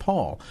I'm thinking,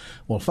 Paul,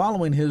 well,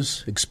 following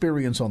his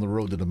experience on the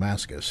road to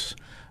Damascus,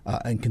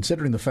 and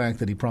considering the fact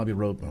that he probably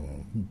wrote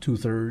 2/3,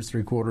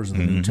 3/4 of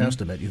the New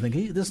Testament, you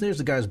think there's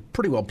the guy's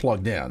pretty well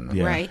plugged in.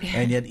 Yeah. Right.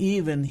 And yet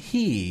even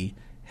he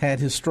had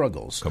his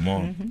struggles. Come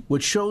on.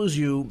 Which shows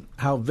you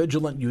how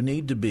vigilant you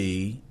need to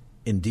be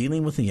in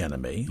dealing with the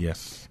enemy.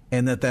 Yes.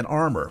 And that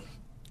armor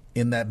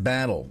in that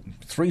battle,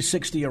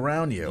 360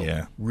 around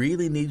you,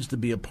 really needs to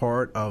be a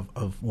part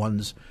of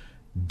one's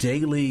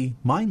daily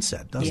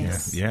mindset, doesn't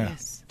it? Yeah.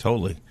 Yes.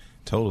 Totally.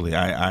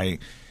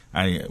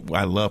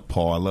 I love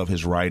Paul. I love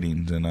his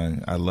writings, and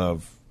I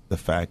love the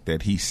fact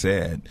that he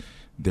said,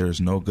 there's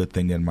no good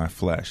thing in my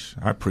flesh.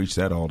 I preach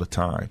that all the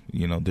time.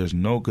 There's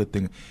no good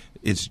thing.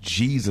 It's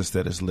Jesus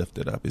that is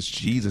lifted up. It's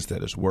Jesus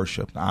that is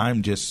worshipped.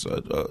 I'm just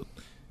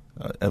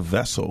a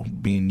vessel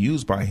being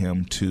used by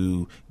him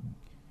to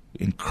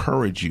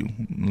encourage you,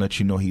 let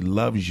you know he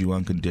loves you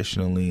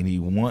unconditionally, and he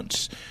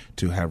wants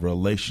to have a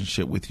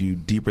relationship with you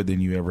deeper than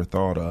you ever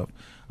thought of.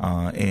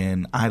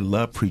 And I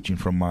love preaching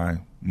from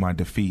my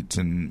defeats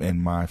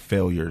and my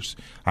failures.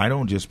 I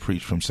don't just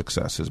preach from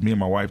successes. Me and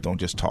my wife don't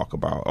just talk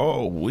about,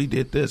 oh, we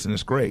did this and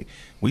it's great.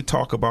 We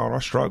talk about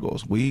our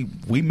struggles. We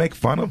make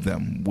fun of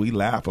them. We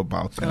laugh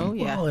about them. Oh,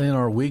 yeah. Well, in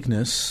our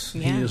weakness,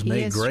 he is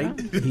made great.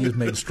 Strong. He is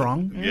made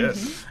strong.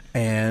 Yes.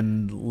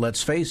 And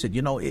let's face it,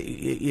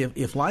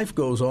 if life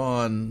goes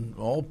on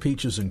all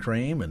peaches and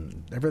cream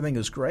and everything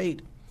is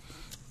great,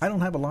 I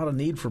don't have a lot of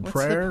need for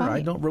prayer.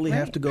 I don't really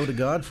have to go to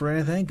God for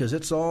anything because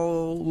it's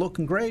all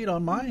looking great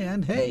on my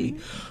end. Hey,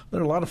 there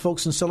are a lot of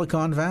folks in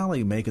Silicon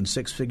Valley making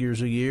 6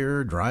 figures a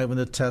year, driving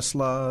a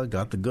Tesla,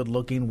 got the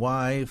good-looking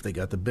wife, they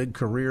got the big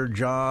career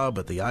job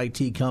at the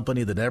IT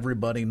company that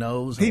everybody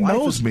knows. He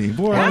knows me.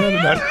 Boy,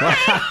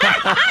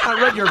 I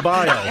read your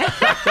bio.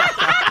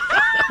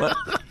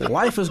 But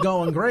life is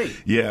going great.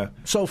 Yeah.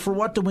 So for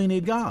what do we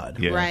need God?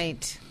 Yeah.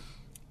 Right.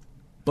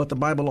 But the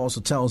Bible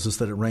also tells us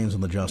that it rains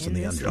on the just and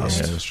the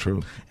unjust. Yeah, that's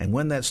true. And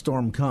when that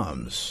storm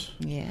comes,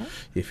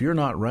 if you're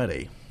not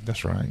ready,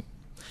 that's right.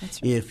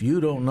 If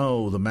you don't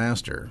know the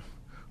Master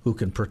who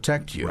can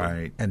protect you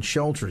and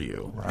shelter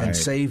you and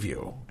save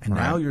you, and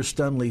now you're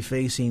suddenly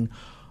facing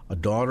a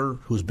daughter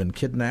who's been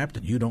kidnapped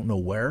and you don't know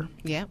where.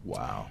 Yeah.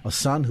 Wow. A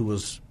son who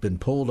has been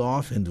pulled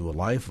off into a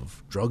life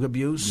of drug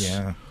abuse.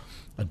 Yeah.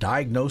 A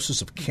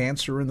diagnosis of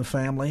cancer in the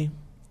family.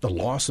 The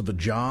loss of a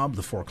job.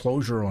 The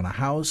foreclosure on a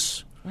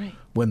house. Right.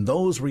 When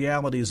those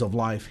realities of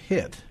life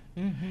hit,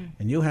 and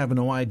you have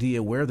no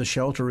idea where the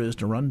shelter is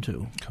to run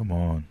to. Come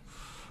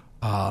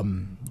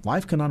on.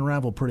 Life can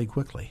unravel pretty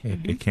quickly.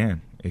 It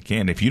can. It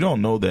can. If you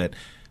don't know that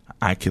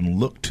I can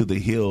look to the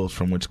hills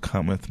from which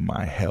cometh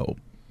my help.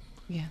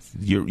 Yes.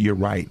 You're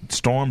right.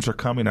 Storms are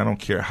coming. I don't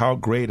care how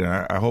great, and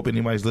I hope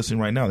anybody's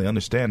listening right now, they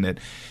understand that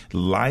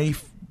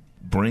life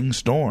brings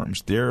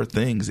storms. There are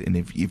things, and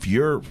if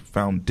your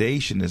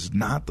foundation is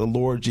not the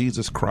Lord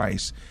Jesus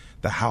Christ,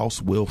 the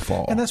house will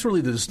fall. And that's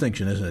really the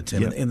distinction, isn't it,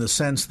 Tim? Yep. In the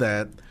sense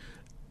that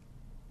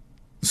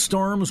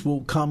storms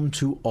will come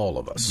to all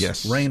of us.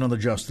 Yes. Rain on the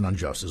just and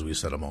unjust, as we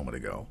said a moment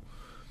ago.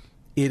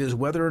 It is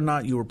whether or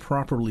not you are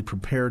properly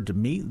prepared to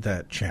meet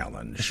that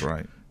challenge. That's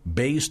right.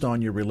 Based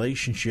on your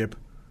relationship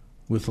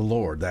with the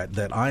Lord,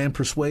 that I am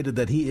persuaded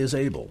that He is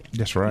able.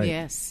 That's right.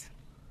 Yes.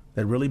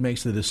 That really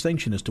makes the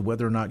distinction as to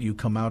whether or not you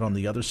come out on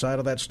the other side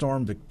of that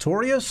storm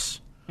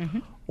victorious,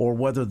 or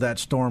whether that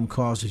storm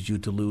causes you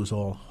to lose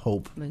all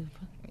hope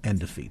and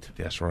defeat.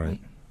 That's right.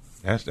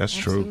 That's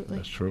true.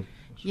 That's true.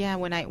 Yeah,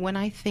 when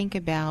I think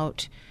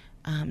about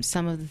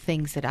some of the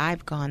things that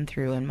I've gone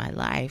through in my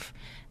life,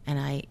 and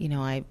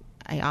I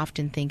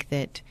often think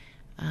that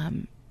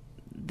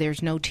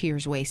there's no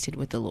tears wasted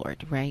with the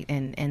Lord, right?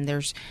 And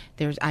there's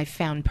I've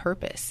found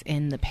purpose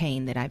in the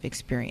pain that I've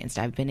experienced.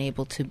 I've been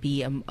able to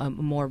be a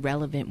more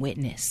relevant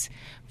witness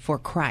for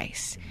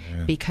Christ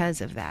because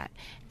of that,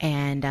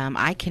 and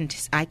I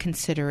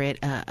consider it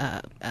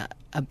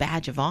a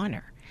badge of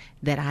honor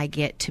that I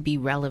get to be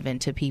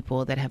relevant to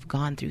people that have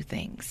gone through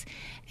things,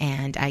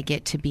 and I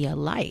get to be a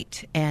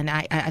light. And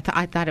I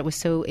thought it was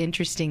so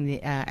interesting.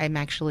 I'm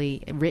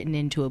actually written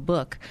into a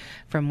book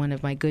from one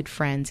of my good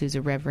friends who's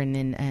a reverend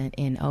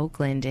in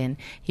Oakland, and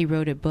he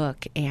wrote a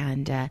book,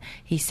 and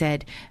he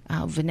said,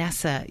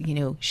 Vanessa,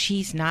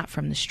 she's not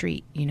from the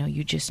street.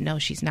 You just know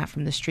she's not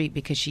from the street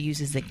because she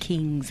uses the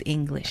King's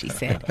English, he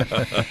said.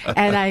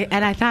 and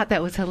I thought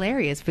that was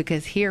hilarious,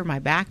 because here my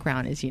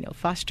background is,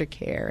 foster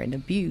care and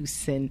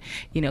abuse and,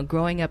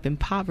 growing up in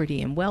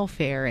poverty and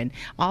welfare and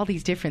all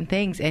these different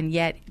things. And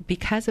yet,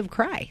 because of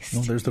Christ.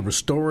 Well, there's the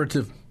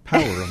restorative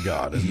power of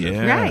God, isn't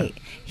it? Right.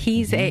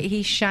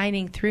 He's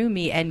shining through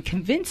me and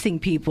convincing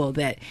people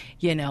that,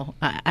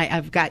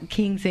 I've got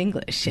King's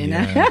English. And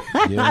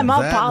I'm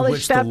all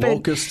polished that up. Which the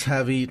locusts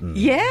have eaten.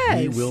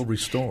 Yes. He will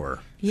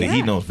restore. See,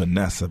 he knows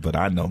Vanessa, but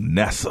I know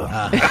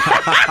Nessa.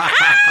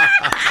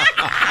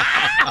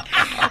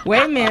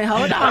 Wait a minute.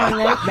 Hold on.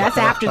 That's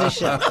after the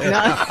show.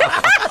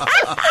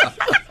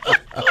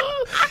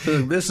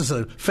 This is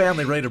a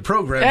family-rated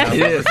program.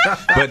 It is.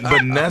 But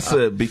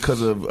Vanessa, because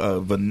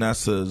of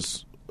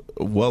Vanessa's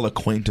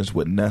well-acquaintance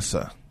with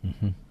Nessa,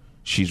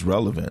 she's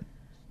relevant.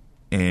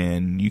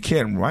 And you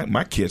can't,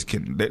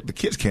 the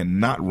kids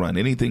cannot run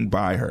anything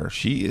by her.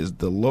 She is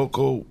the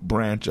local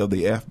branch of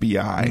the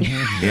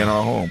FBI in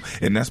our home.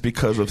 And that's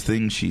because of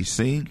things she's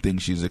seen,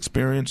 things she's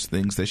experienced,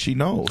 things that she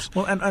knows.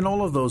 Well, and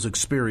all of those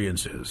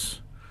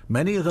experiences,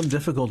 many of them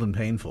difficult and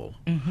painful,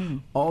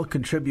 all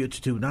contribute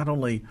to not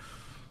only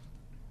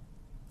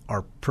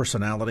our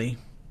personality,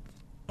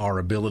 our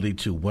ability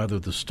to weather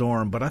the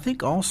storm, but I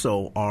think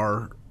also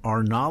our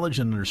knowledge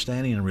and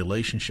understanding and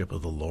relationship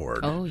with the Lord.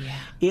 Oh, yeah.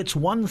 It's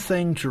one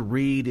thing to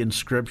read in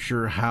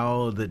Scripture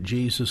how that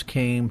Jesus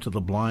came to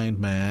the blind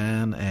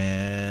man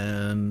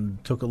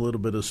and took a little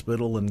bit of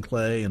spittle and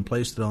clay and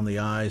placed it on the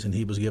eyes, and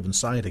he was given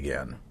sight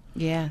again.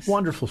 Yes.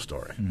 Wonderful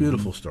story.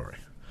 Beautiful story.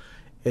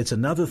 It's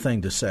another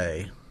thing to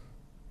say,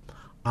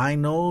 I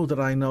know that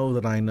I know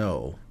that I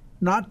know,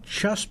 not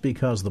just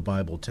because the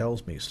Bible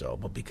tells me so,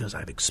 but because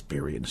I've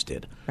experienced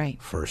it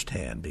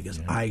firsthand, because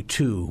I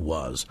too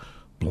was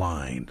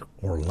blind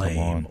or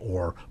lame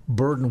or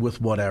burdened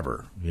with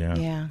whatever.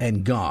 Yeah.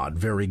 And God,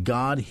 very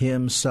God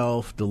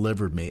himself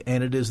delivered me.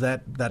 And it is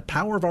that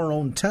power of our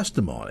own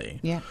testimony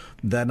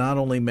that not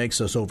only makes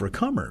us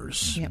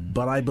overcomers,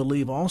 but I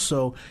believe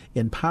also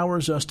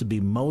empowers us to be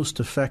most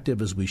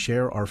effective as we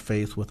share our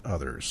faith with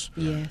others.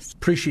 Yes.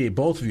 Appreciate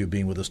both of you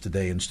being with us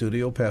today in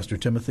studio, Pastor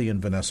Timothy and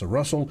Vanessa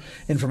Russell.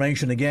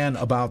 Information again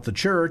about the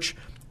church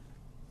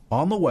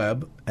on the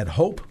web at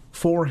Hope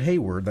for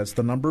Hayward. That's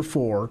the number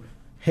 4,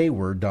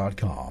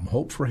 Hayward.com.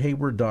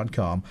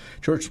 HopeForHayward.com.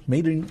 Church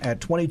meeting at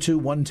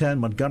 22110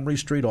 Montgomery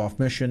Street off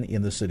Mission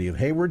in the city of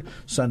Hayward.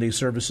 Sunday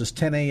services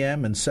 10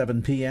 a.m. and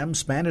 7 p.m.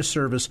 Spanish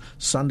service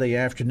Sunday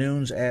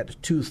afternoons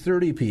at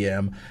 2:30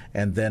 p.m.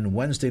 And then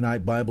Wednesday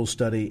night Bible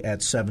study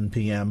at 7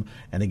 p.m.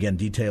 And again,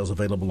 details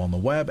available on the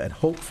web at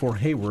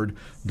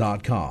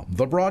HopeForHayward.com.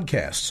 The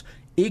broadcasts,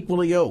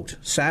 Equally Yoked,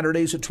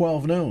 Saturdays at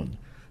 12 noon.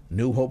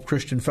 New Hope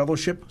Christian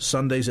Fellowship,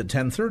 Sundays at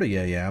 10:30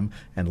 a.m.,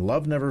 and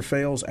Love Never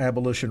Fails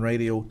Abolition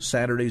Radio,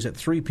 Saturdays at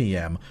 3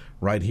 p.m.,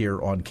 right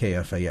here on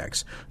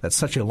KFAX. That's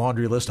such a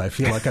laundry list, I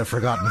feel like I've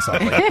forgotten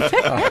something.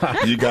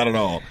 You got it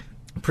all.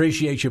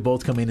 Appreciate you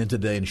both coming in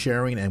today and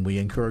sharing, and we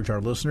encourage our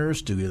listeners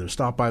to either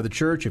stop by the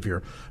church if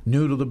you're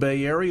new to the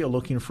Bay Area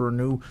looking for a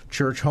new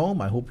church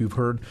home. I hope you've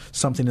heard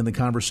something in the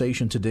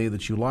conversation today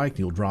that you liked.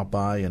 You'll drop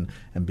by and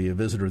be a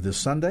visitor this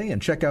Sunday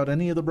and check out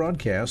any of the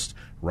broadcasts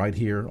right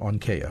here on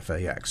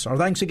KFAX. Our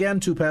thanks again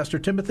to Pastor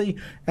Timothy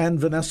and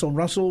Vanessa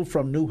Russell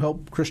from New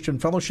Hope Christian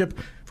Fellowship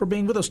for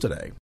being with us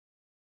today.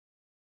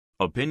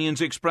 Opinions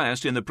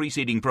expressed in the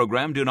preceding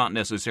program do not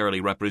necessarily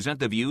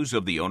represent the views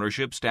of the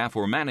ownership, staff,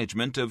 or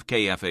management of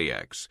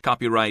KFAX.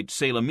 Copyright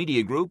Salem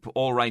Media Group,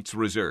 all rights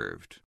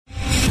reserved.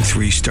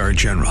 3-star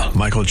General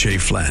Michael J.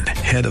 Flynn,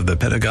 head of the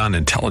Pentagon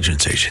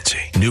Intelligence Agency,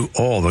 knew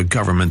all the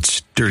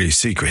government's dirty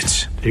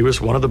secrets. He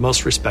was one of the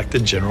most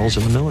respected generals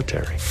in the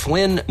military.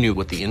 Flynn knew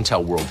what the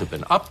intel world had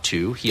been up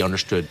to. He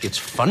understood its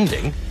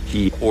funding.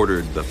 He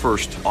ordered the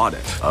first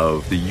audit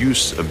of the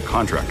use of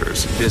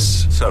contractors.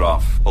 This set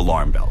off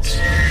alarm bells.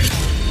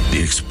 The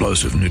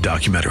explosive new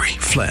documentary,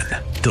 Flynn,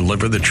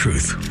 Deliver the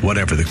Truth,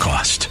 Whatever the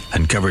Cost,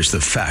 uncovers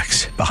the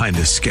facts behind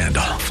this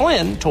scandal.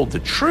 Flynn told the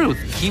truth.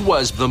 He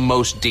was the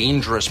most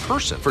dangerous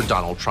person for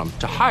Donald Trump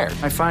to hire.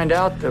 I find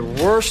out the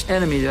worst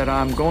enemy that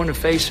I'm going to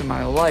face in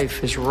my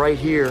life is right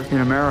here in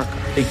America.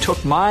 They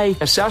took my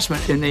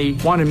assessment and they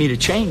wanted me to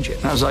change it.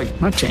 And I was like, I'm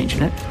not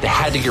changing it. They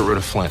had to get rid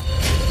of Flynn.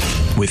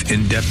 With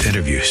in-depth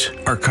interviews,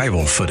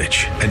 archival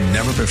footage, and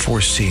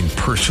never-before-seen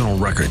personal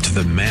records of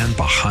the man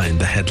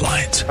behind the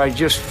headlines. I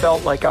just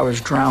felt like I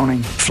was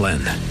drowning. Flynn,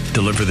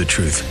 Deliver the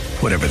Truth,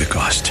 Whatever the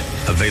Cost.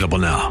 Available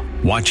now.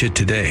 Watch it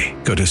today.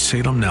 Go to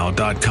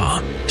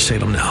salemnow.com.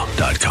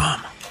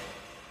 salemnow.com.